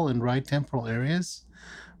and right temporal areas.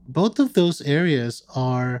 Both of those areas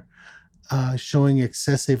are showing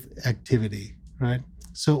excessive activity, right?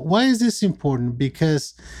 So why is this important?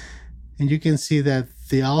 Because, and you can see that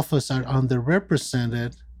the alphas are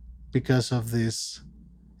underrepresented because of this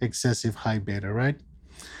excessive high beta, right?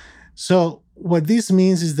 So what this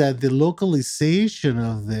means is that the localization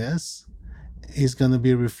of this is going to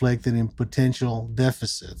be reflected in potential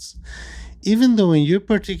deficits. Even though in your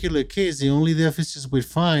particular case, the only deficits we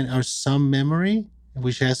find are some memory,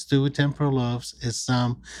 which has to do with temporal lobes, and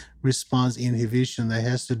some response inhibition that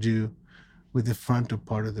has to do with the frontal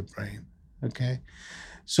part of the brain. Okay.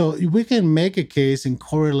 So we can make a case and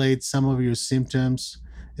correlate some of your symptoms,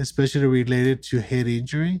 especially related to head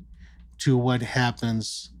injury, to what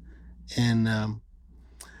happens in the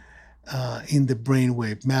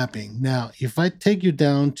brainwave mapping. Now, if I take you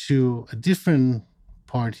down to a different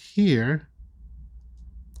part here,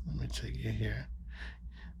 let me take you here.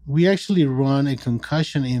 We actually run a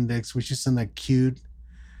concussion index, which is an acute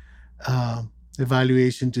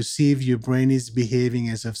evaluation to see if your brain is behaving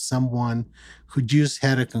as of someone who just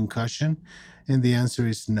had a concussion. And the answer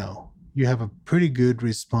is no. You have a pretty good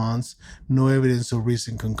response, no evidence of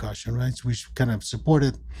recent concussion, right? Which kind of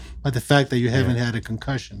supported by the fact that you haven't had a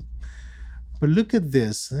concussion. But look at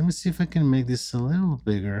this. Let me see if I can make this a little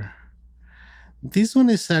bigger. This one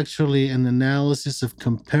is actually an analysis of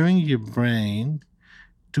comparing your brain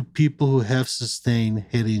to people who have sustained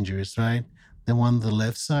head injuries, right? The one on the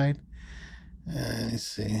left side. Let me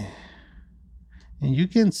see. And you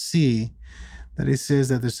can see that it says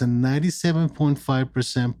that there's a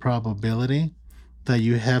 97.5% probability that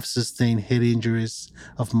you have sustained head injuries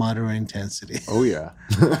of moderate intensity. Oh, yeah.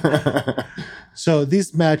 So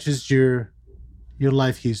this matches your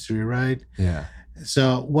life history, right? Yeah.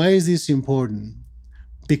 So why is this important?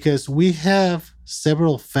 Because we have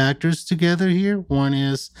several factors together here. One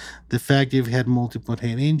is the fact you've had multiple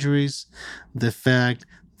head injuries, the fact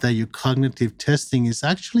that your cognitive testing is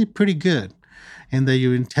actually pretty good, and that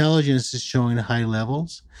your intelligence is showing high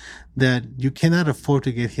levels, that you cannot afford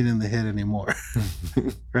to get hit in the head anymore,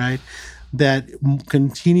 right? That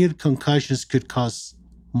continued concussions could cause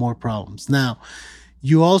more problems. Now,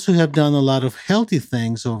 you also have done a lot of healthy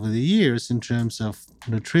things over the years in terms of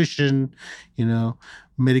nutrition,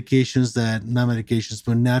 medications not medications,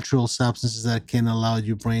 but natural substances that can allow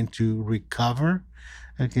your brain to recover.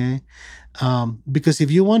 Okay. Because if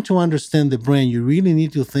you want to understand the brain, you really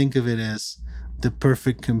need to think of it as the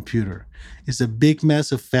perfect computer. It's a big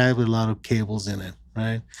mess of fat with a lot of cables in it,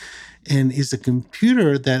 right? And it's a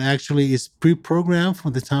computer that actually is pre-programmed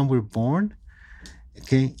from the time we're born.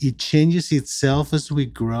 Okay, it changes itself as we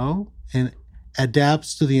grow and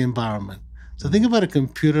adapts to the environment. So think about a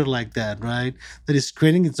computer like that, right? That is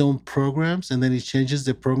creating its own programs, and then it changes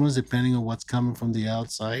the programs depending on what's coming from the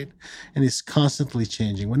outside, and it's constantly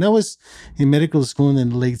changing. When I was in medical school in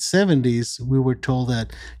the late 70s, we were told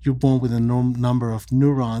that you're born with a number of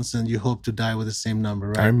neurons and you hope to die with the same number,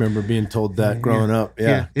 right? I remember being told that growing up.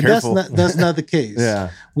 Yeah. And that's not the case.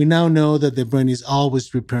 Yeah. We now know that the brain is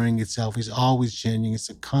always repairing itself. It's always changing. It's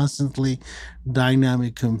a constantly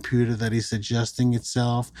dynamic computer that is adjusting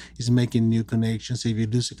itself. It's making new connections. If you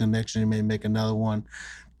lose a connection, you may make another one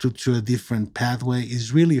to a different pathway.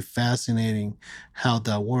 It's really fascinating how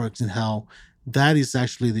that works and how that is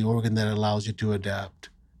actually the organ that allows you to adapt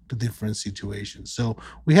to different situations. So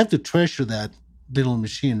we have to treasure that little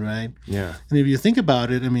machine, right? Yeah. And if you think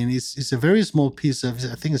about it, I mean, it's a very small piece of,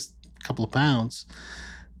 I think it's a couple of pounds,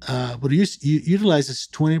 but it utilizes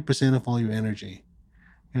 20% of all your energy.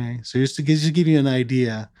 Okay, so just to give you an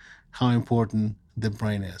idea how important the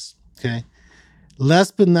brain is. Okay,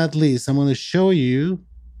 last but not least, I'm going to show you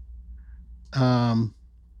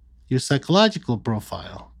your psychological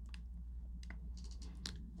profile.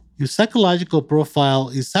 Your psychological profile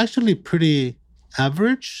is actually pretty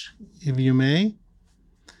average, if you may.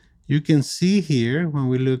 You can see here when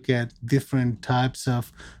we look at different types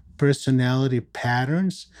of personality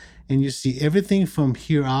patterns, and you see everything from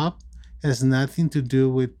here up has nothing to do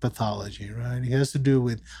with pathology, right? It has to do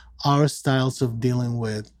with our styles of dealing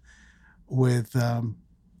with whatever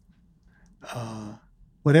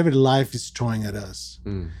life is throwing at us.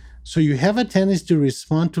 So you have a tendency to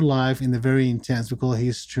respond to life in a very intense, we call it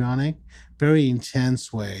histrionic, very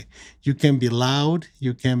intense way. You can be loud,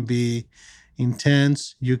 you can be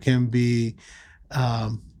intense, you can be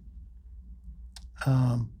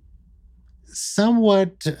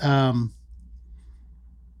somewhat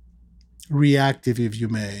reactive, if you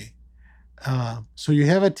may. So you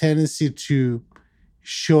have a tendency to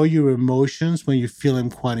show your emotions when you feel them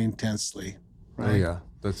quite intensely, right? Oh, yeah.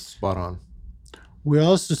 That's spot on. We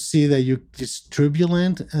also see that you're just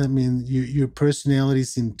turbulent. I mean, your personality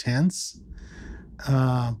is intense.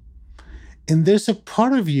 Uh, and there's a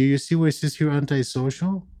part of you see, where it says you're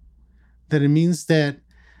antisocial, that it means that,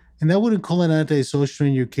 and I wouldn't call it antisocial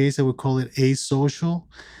in your case, I would call it asocial.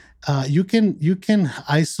 You can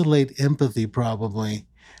isolate empathy probably,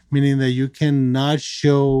 meaning that you cannot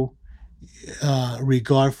show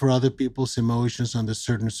regard for other people's emotions under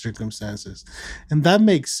certain circumstances, and that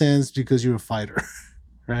makes sense because you're a fighter.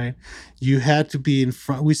 Right? You had to be in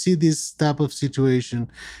front. We see this type of situation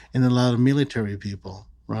in a lot of military people,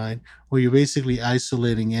 right? Where you're basically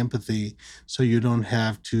isolating empathy so you don't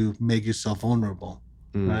have to make yourself vulnerable,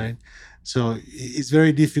 right? So it's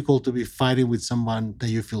very difficult to be fighting with someone that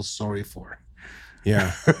you feel sorry for.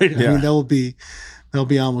 Yeah. Right? Yeah. I mean, that'll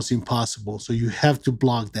be almost impossible. So you have to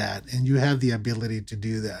block that, and you have the ability to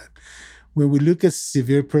do that. When we look at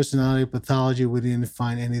severe personality pathology, we didn't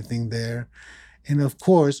find anything there. And of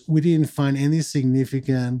course, we didn't find any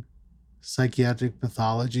significant psychiatric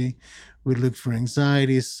pathology. We looked for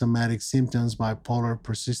anxiety, somatic symptoms, bipolar,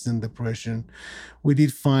 persistent depression. We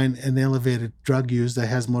did find an elevated drug use that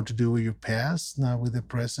has more to do with your past, not with the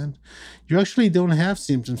present. You actually don't have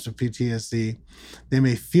symptoms of PTSD. They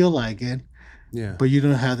may feel like it, Yeah. but you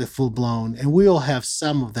don't have the full blown. And we all have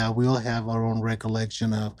some of that. We all have our own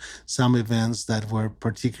recollection of some events that were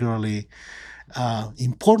particularly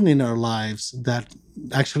important in our lives, that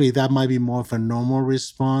actually that might be more of a normal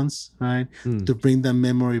response, right? To bring that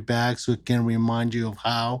memory back so it can remind you of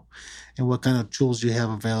how and what kind of tools you have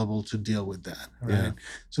available to deal with that, right? Yeah.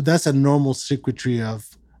 So that's a normal circuitry of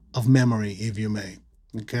memory, if you may.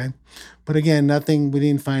 Okay. But again, we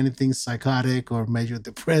didn't find anything psychotic or major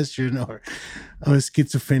depression or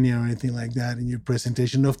schizophrenia or anything like that in your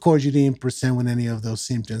presentation. Of course, you didn't present with any of those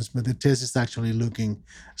symptoms, but the test is actually looking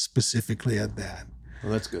specifically at that.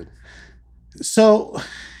 Well, that's good. So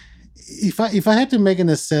if I had to make an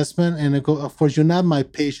assessment, and of course you're not my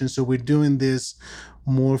patient, so we're doing this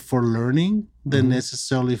more for learning than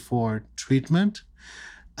necessarily for treatment.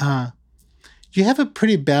 You have a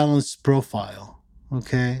pretty balanced profile.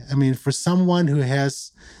 Okay. I mean, for someone who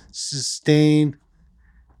has sustained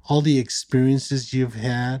all the experiences you've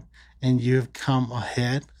had and you've come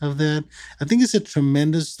ahead of that, I think it's a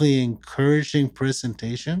tremendously encouraging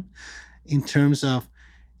presentation in terms of,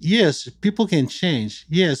 yes, people can change.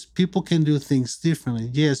 Yes, people can do things differently.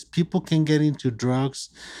 Yes, people can get into drugs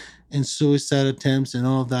and suicide attempts and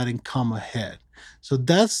all of that and come ahead. So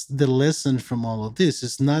that's the lesson from all of this.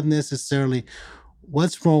 It's not necessarily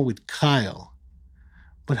what's wrong with Kyle,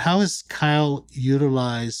 but how has Kyle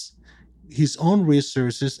utilized his own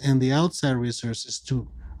resources and the outside resources to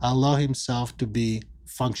allow himself to be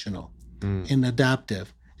functional and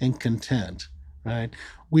adaptive and content, right?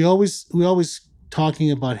 We always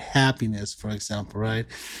talking about happiness, for example, right?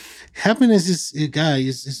 Happiness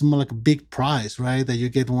is more like a big prize, right? That you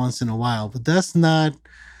get once in a while, but that's not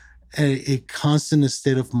a constant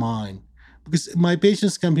state of mind. Because my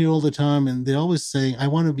patients come here all the time and they're always saying, I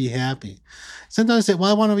want to be happy. Sometimes I say, well,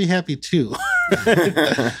 I want to be happy too.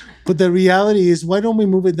 But the reality is, why don't we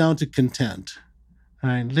move it down to content? All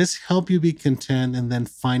right, let's help you be content and then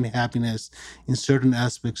find happiness in certain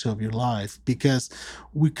aspects of your life, because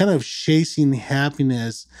we're kind of chasing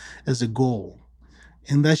happiness as a goal.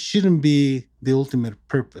 And that shouldn't be the ultimate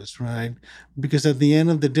purpose, right? Because at the end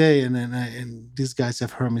of the day, and these guys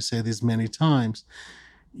have heard me say this many times,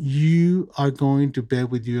 you are going to bed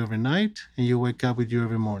with you every night and you wake up with you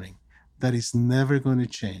every morning. That is never going to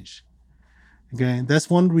change. Okay, that's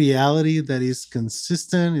one reality that is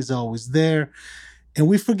consistent, is always there. And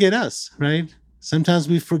we forget us, right? Sometimes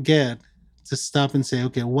we forget to stop and say,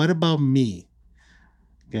 okay, what about me?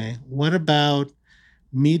 Okay, what about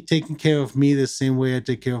me taking care of me the same way I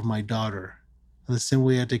take care of my daughter, the same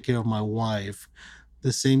way I take care of my wife,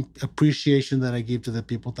 the same appreciation that I give to the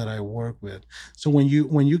people that I work with. So when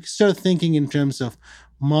you start thinking in terms of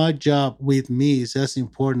my job with me is as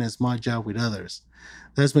important as my job with others,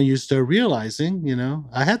 that's when you start realizing,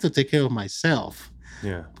 I have to take care of myself.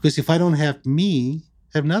 Yeah. Because if I don't have me,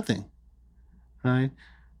 I have nothing. Right?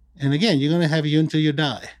 And again, you're going to have you until you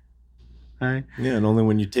die. Right? Yeah, and only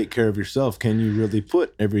when you take care of yourself can you really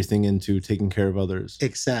put everything into taking care of others.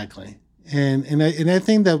 Exactly. And I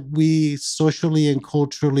think that we socially and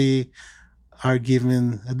culturally are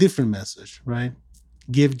given a different message, right?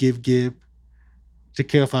 Give. Take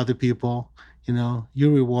care of other people.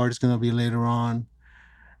 Your reward is going to be later on.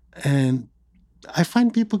 And I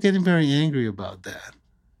find people getting very angry about that,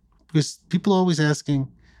 because people are always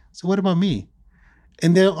asking, so what about me?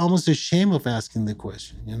 And they're almost ashamed of asking the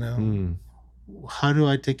question, How do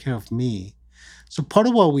I take care of me? So part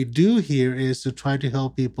of what we do here is to try to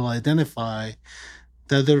help people identify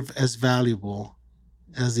that they're as valuable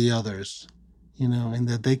as the others, and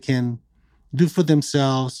that they can do for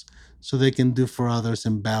themselves so they can do for others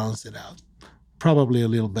and balance it out. Probably a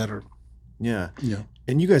little better. Yeah. Yeah.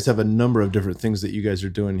 And you guys have a number of different things that you guys are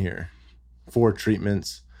doing here for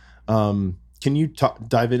treatments. Can you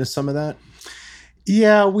dive into some of that?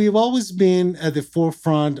 Yeah, we've always been at the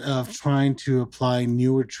forefront of trying to apply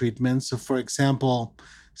newer treatments. So, for example,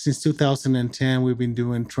 since 2010, we've been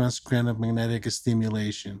doing transcranial magnetic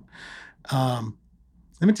stimulation. Um,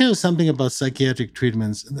 Let me tell you something about psychiatric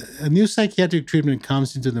treatments. A new psychiatric treatment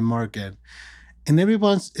comes into the market, and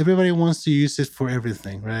everybody wants to use it for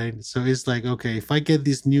everything, right? So it's like, okay, if I get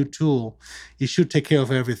this new tool, it should take care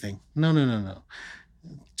of everything. No, no, no, no.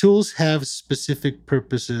 Tools have specific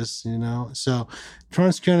purposes, So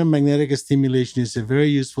transcranial magnetic stimulation is a very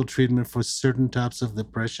useful treatment for certain types of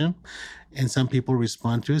depression, and some people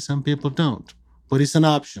respond to it, some people don't. But it's an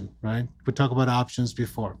option, right? We talked about options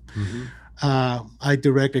before. Mm-hmm. I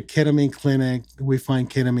direct a ketamine clinic. We find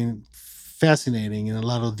ketamine fascinating in a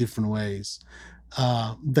lot of different ways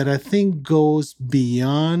that I think goes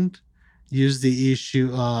beyond use the issue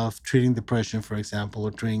of treating depression, for example,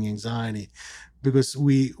 or treating anxiety, because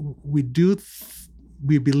we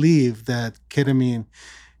believe that ketamine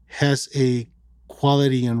has a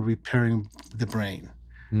quality in repairing the brain.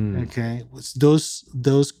 Okay,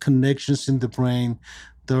 those connections in the brain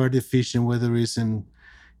that are deficient, whether it's in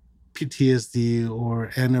PTSD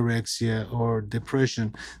or anorexia or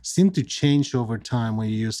depression, seem to change over time when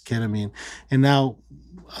you use ketamine. And now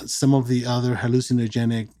some of the other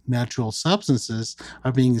hallucinogenic natural substances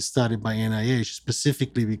are being studied by NIH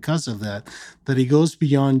specifically because of that it goes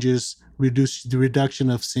beyond just the reduction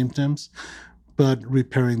of symptoms, but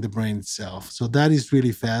repairing the brain itself. So that is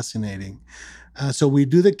really fascinating. So we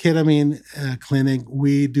do the ketamine clinic.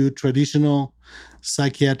 We do traditional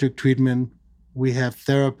psychiatric treatment. We have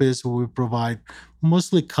therapists where we provide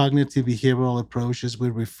mostly cognitive behavioral approaches. We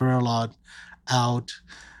refer a lot out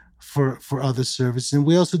for other services. And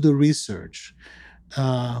we also do research.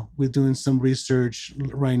 We're doing some research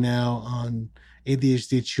right now on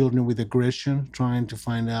ADHD children with aggression, trying to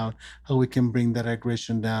find out how we can bring that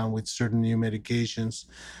aggression down with certain new medications.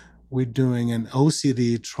 We're doing an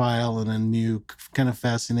OCD trial and a new kind of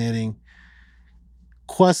fascinating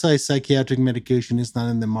quasi-psychiatric medication is not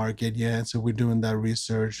in the market yet, so we're doing that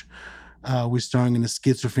research. We're starting in a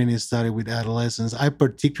schizophrenia study with adolescents. I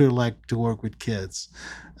particularly like to work with kids.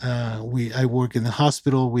 I work in the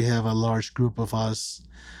hospital. We have a large group of us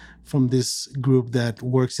from this group that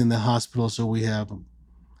works in the hospital. So we have,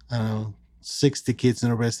 60 kids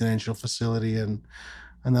in a residential facility and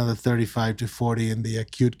another 35 to 40 in the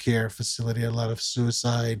acute care facility, a lot of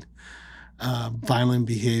suicide, violent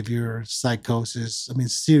behavior, psychosis,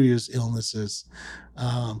 serious illnesses.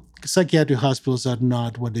 Psychiatric hospitals are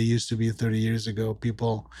not what they used to be 30 years ago.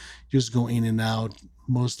 People just go in and out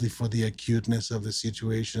mostly for the acuteness of the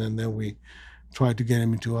situation, and then we try to get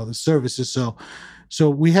them into other services. So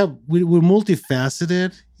we're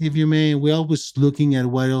multifaceted, if you may. We're always looking at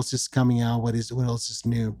what else is coming out, what else is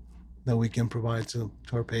new that we can provide to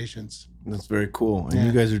our patients. That's very cool.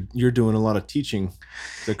 And you're doing a lot of teaching.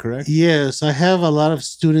 Is that correct? Yes, I have a lot of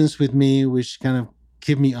students with me, which kind of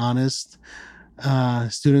keep me honest.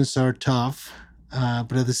 Students are tough,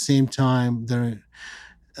 but at the same time,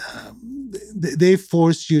 they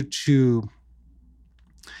force you to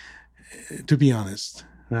be honest,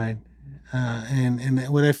 right? And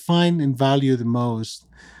what I find and value the most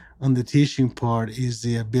on the teaching part is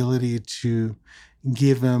the ability to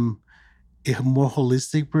give them a more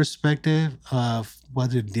holistic perspective of what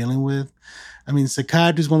they're dealing with.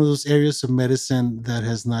 Psychiatry is one of those areas of medicine that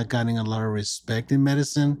has not gotten a lot of respect in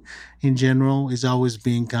medicine in general. It's always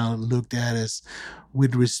being kind of looked at as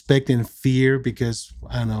with respect and fear because,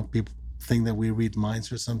 I don't know, people think that we read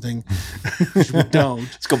minds or something, which we don't.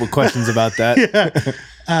 There's a couple of questions about that.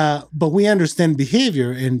 Yeah. But we understand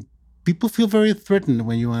behavior, and people feel very threatened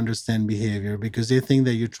when you understand behavior because they think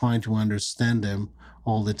that you're trying to understand them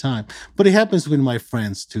all the time. But it happens with my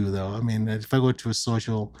friends too, though. If I go to a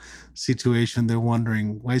social situation, they're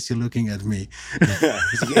wondering, why is he looking at me?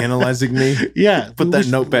 Is he analyzing me? Yeah. Put that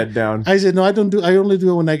notepad down. I said, no, I only do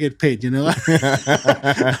it when I get paid, I'm not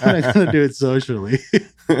going to do it socially.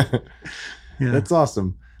 Yeah. That's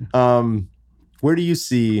awesome. Where do you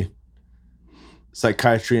see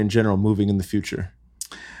psychiatry in general moving in the future?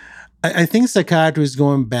 I think psychiatry is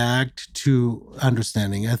going back to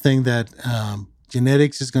understanding. I think that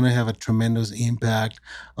Genetics is going to have a tremendous impact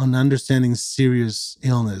on understanding serious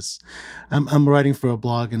illness. I'm writing for a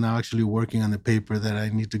blog and I'm actually working on a paper that I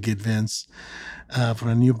need to get Vince for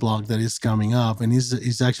a new blog that is coming up. And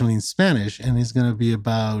he's actually in Spanish, and it's going to be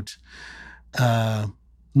about uh,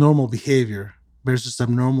 normal behavior versus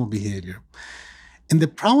abnormal behavior. And the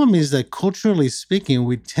problem is that culturally speaking,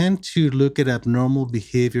 we tend to look at abnormal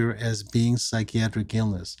behavior as being psychiatric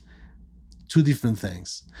illness. Two different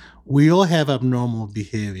things. We all have abnormal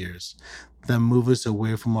behaviors that move us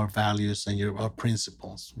away from our values and our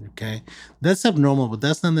principles. Okay. That's abnormal, but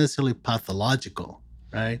that's not necessarily pathological,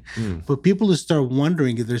 right? But people will start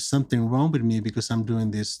wondering if there's something wrong with me because I'm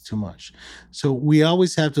doing this too much. So we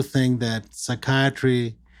always have to think that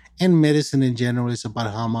psychiatry and medicine in general is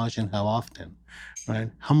about how much and how often, right?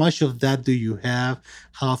 How much of that do you have?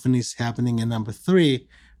 How often is happening? And number three,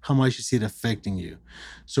 how much is it affecting you?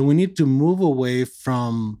 So we need to move away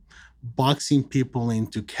from boxing people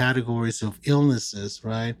into categories of illnesses,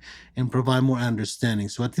 right? And provide more understanding.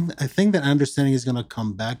 So I think that understanding is going to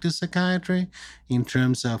come back to psychiatry in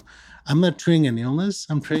terms of I'm not treating an illness,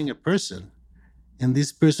 I'm treating a person. And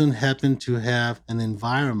this person happened to have an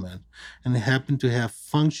environment and they happen to have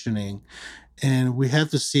functioning. And we have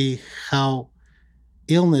to see how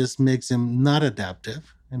illness makes him not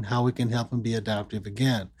adaptive and how we can help him be adaptive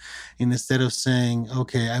again. And instead of saying,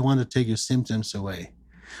 okay, I want to take your symptoms away.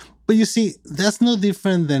 But you see, that's no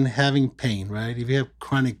different than having pain, right? If you have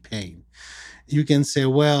chronic pain, you can say,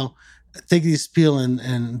 well, take this pill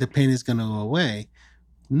and the pain is going to go away.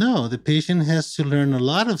 No, the patient has to learn a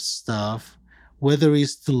lot of stuff, whether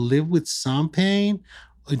it's to live with some pain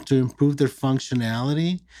or to improve their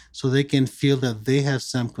functionality so they can feel that they have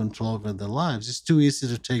some control over their lives. It's too easy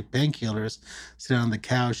to take painkillers, sit on the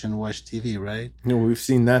couch and watch TV, right? We've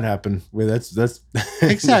seen that happen. Well, that's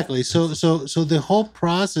Exactly. So the whole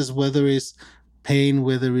process, whether it's pain,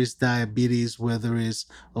 whether it's diabetes, whether it's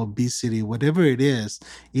obesity, whatever it is,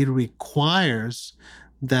 it requires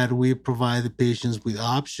that we provide the patients with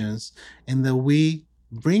options and that we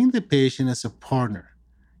bring the patient as a partner,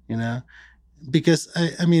 you know? Because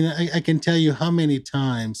I mean, I can tell you how many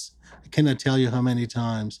times, I cannot tell you how many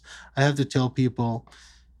times I have to tell people,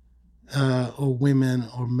 or women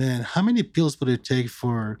or men, how many pills would it take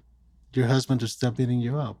for your husband to stop beating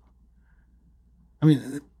you up? I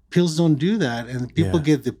mean, pills don't do that, and people Yeah.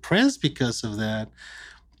 get depressed because of that.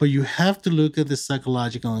 But you have to look at the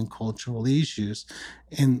psychological and cultural issues,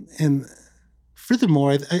 and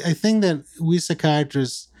furthermore, I think that we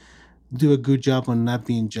psychiatrists do a good job on not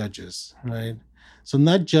being judges, right? So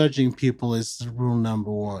not judging people is rule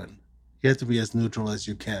number one. You have to be as neutral as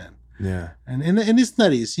you can. Yeah. And it's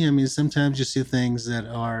not easy. I mean, sometimes you see things that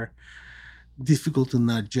are difficult to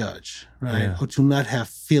not judge, right? Yeah. Or to not have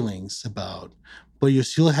feelings about. But you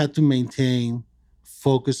still have to maintain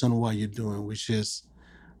focus on what you're doing, which is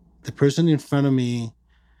the person in front of me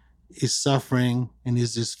is suffering and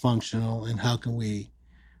is dysfunctional, and how can we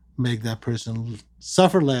make that person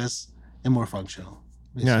suffer less and more functional?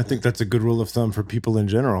 Yeah, I basically. think that's a good rule of thumb for people in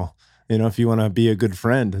general. If you want to be a good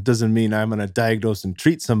friend, it doesn't mean I'm going to diagnose and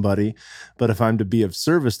treat somebody, but if I'm to be of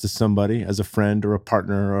service to somebody as a friend or a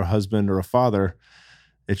partner or a husband or a father,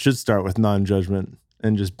 it should start with non-judgment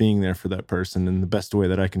and just being there for that person in the best way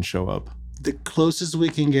that I can show up. The closest we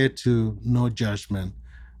can get to no judgment,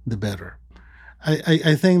 the better.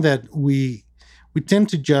 I think that we tend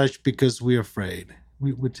to judge because we're afraid.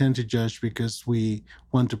 We tend to judge because we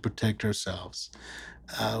want to protect ourselves.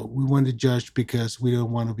 We want to judge because we don't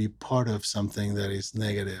want to be part of something that is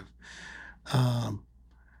negative. Um,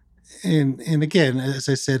 and again, as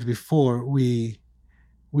I said before, we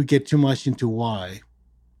get too much into why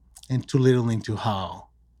and too little into how.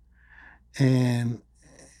 And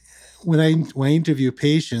when I interview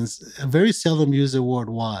patients, I very seldom use the word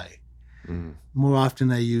why. More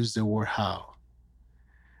often, I use the word how.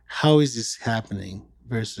 How is this happening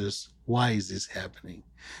versus why is this happening?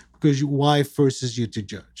 Because why forces you to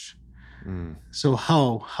judge. So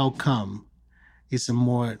how come is a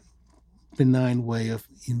more benign way of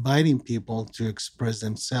inviting people to express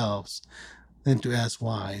themselves than to ask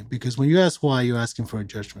why. Because when you ask why, you're asking for a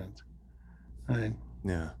judgment. Right?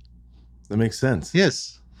 Yeah, that makes sense.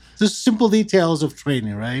 Yes. Just simple details of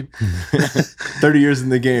training, right? 30 years in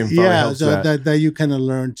the game probably helps so that. that you kind of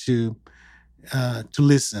learn to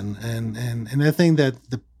listen, and I think that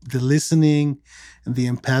the listening and the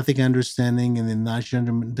empathic understanding and the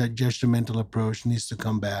non-judgmental approach needs to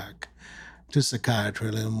come back to psychiatry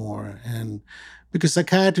a little more, and because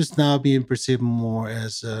psychiatrists now being perceived more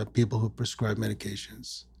as people who prescribe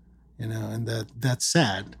medications, and that's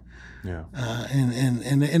sad. Yeah.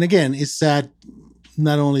 And again, it's sad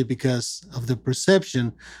not only because of the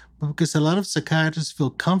perception, but because a lot of psychiatrists feel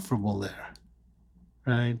comfortable there,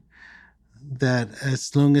 right? That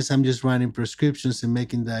as long as I'm just writing prescriptions and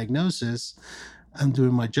making diagnoses, I'm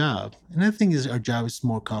doing my job. And I think our job is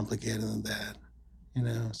more complicated than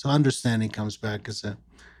that, So understanding comes back as a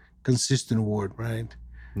consistent word, right?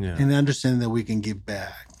 Yeah. And understanding that we can give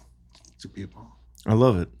back to people. I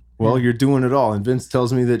love it. Well, you're doing it all. And Vince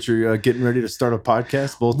tells me that you're getting ready to start a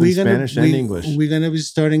podcast, both in Spanish and English. We're going to be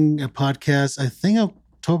starting a podcast, I think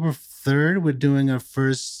October 3rd. We're doing our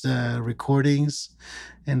first recordings.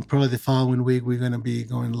 And probably the following week, we're going to be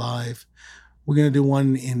going live. We're going to do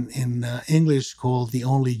one in English called The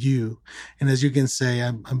Only You. And as you can say,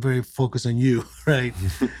 I'm very focused on you, right?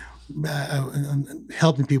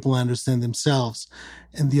 Helping people understand themselves.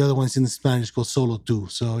 And the other one's in Spanish called Solo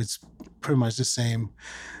Tú. So it's pretty much the same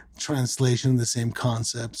translation, the same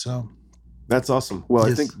concept. So that's awesome. Well,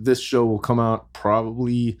 yes. I think this show will come out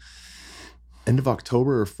probably end of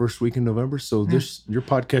October or first week in November. So your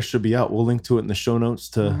podcast should be out. We'll link to it in the show notes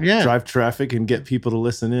to drive traffic and get people to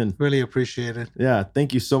listen in. Really appreciate it. Yeah.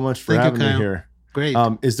 Thank you so much for having me here. Great.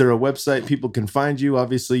 Is there a website people can find you?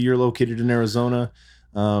 Obviously, you're located in Arizona.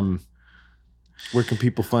 Where can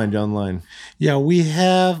people find you online? Yeah, we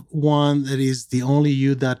have one that is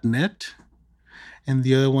theonlyu.net. And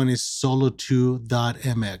the other one is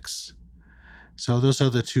solo2.mx. So those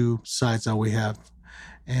are the two sites that we have.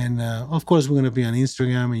 And of course, we're going to be on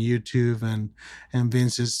Instagram and YouTube, and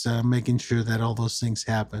Vince is making sure that all those things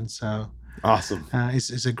happen. So awesome.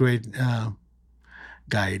 It's a great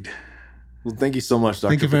guide. Well, thank you so much,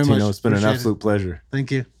 Dr. Thank you very Patino. much. It's been an absolute pleasure.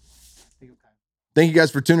 Thank you. Thank you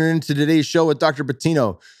guys for tuning in to today's show with Dr.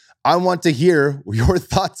 Patino. I want to hear your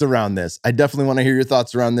thoughts around this. I definitely want to hear your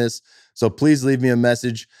thoughts around this. So please leave me a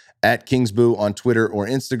message at Kingsboo on Twitter or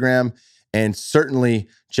Instagram. And certainly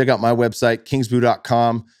check out my website,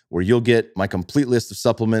 kingsboo.com, where you'll get my complete list of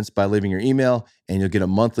supplements by leaving your email. And you'll get a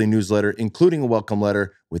monthly newsletter, including a welcome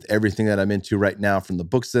letter with everything that I'm into right now, from the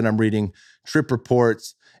books that I'm reading, trip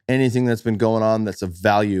reports, anything that's been going on that's of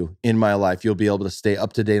value in my life. You'll be able to stay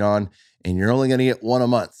up to date on. And you're only going to get one a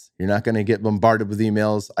month. You're not going to get bombarded with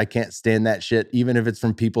emails. I can't stand that shit, even if it's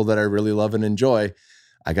from people that I really love and enjoy.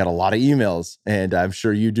 I got a lot of emails, and I'm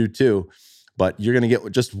sure you do too. But you're going to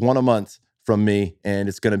get just one a month from me, and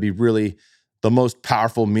it's going to be really the most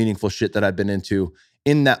powerful, meaningful shit that I've been into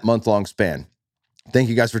in that month-long span. Thank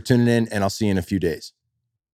you guys for tuning in, and I'll see you in a few days.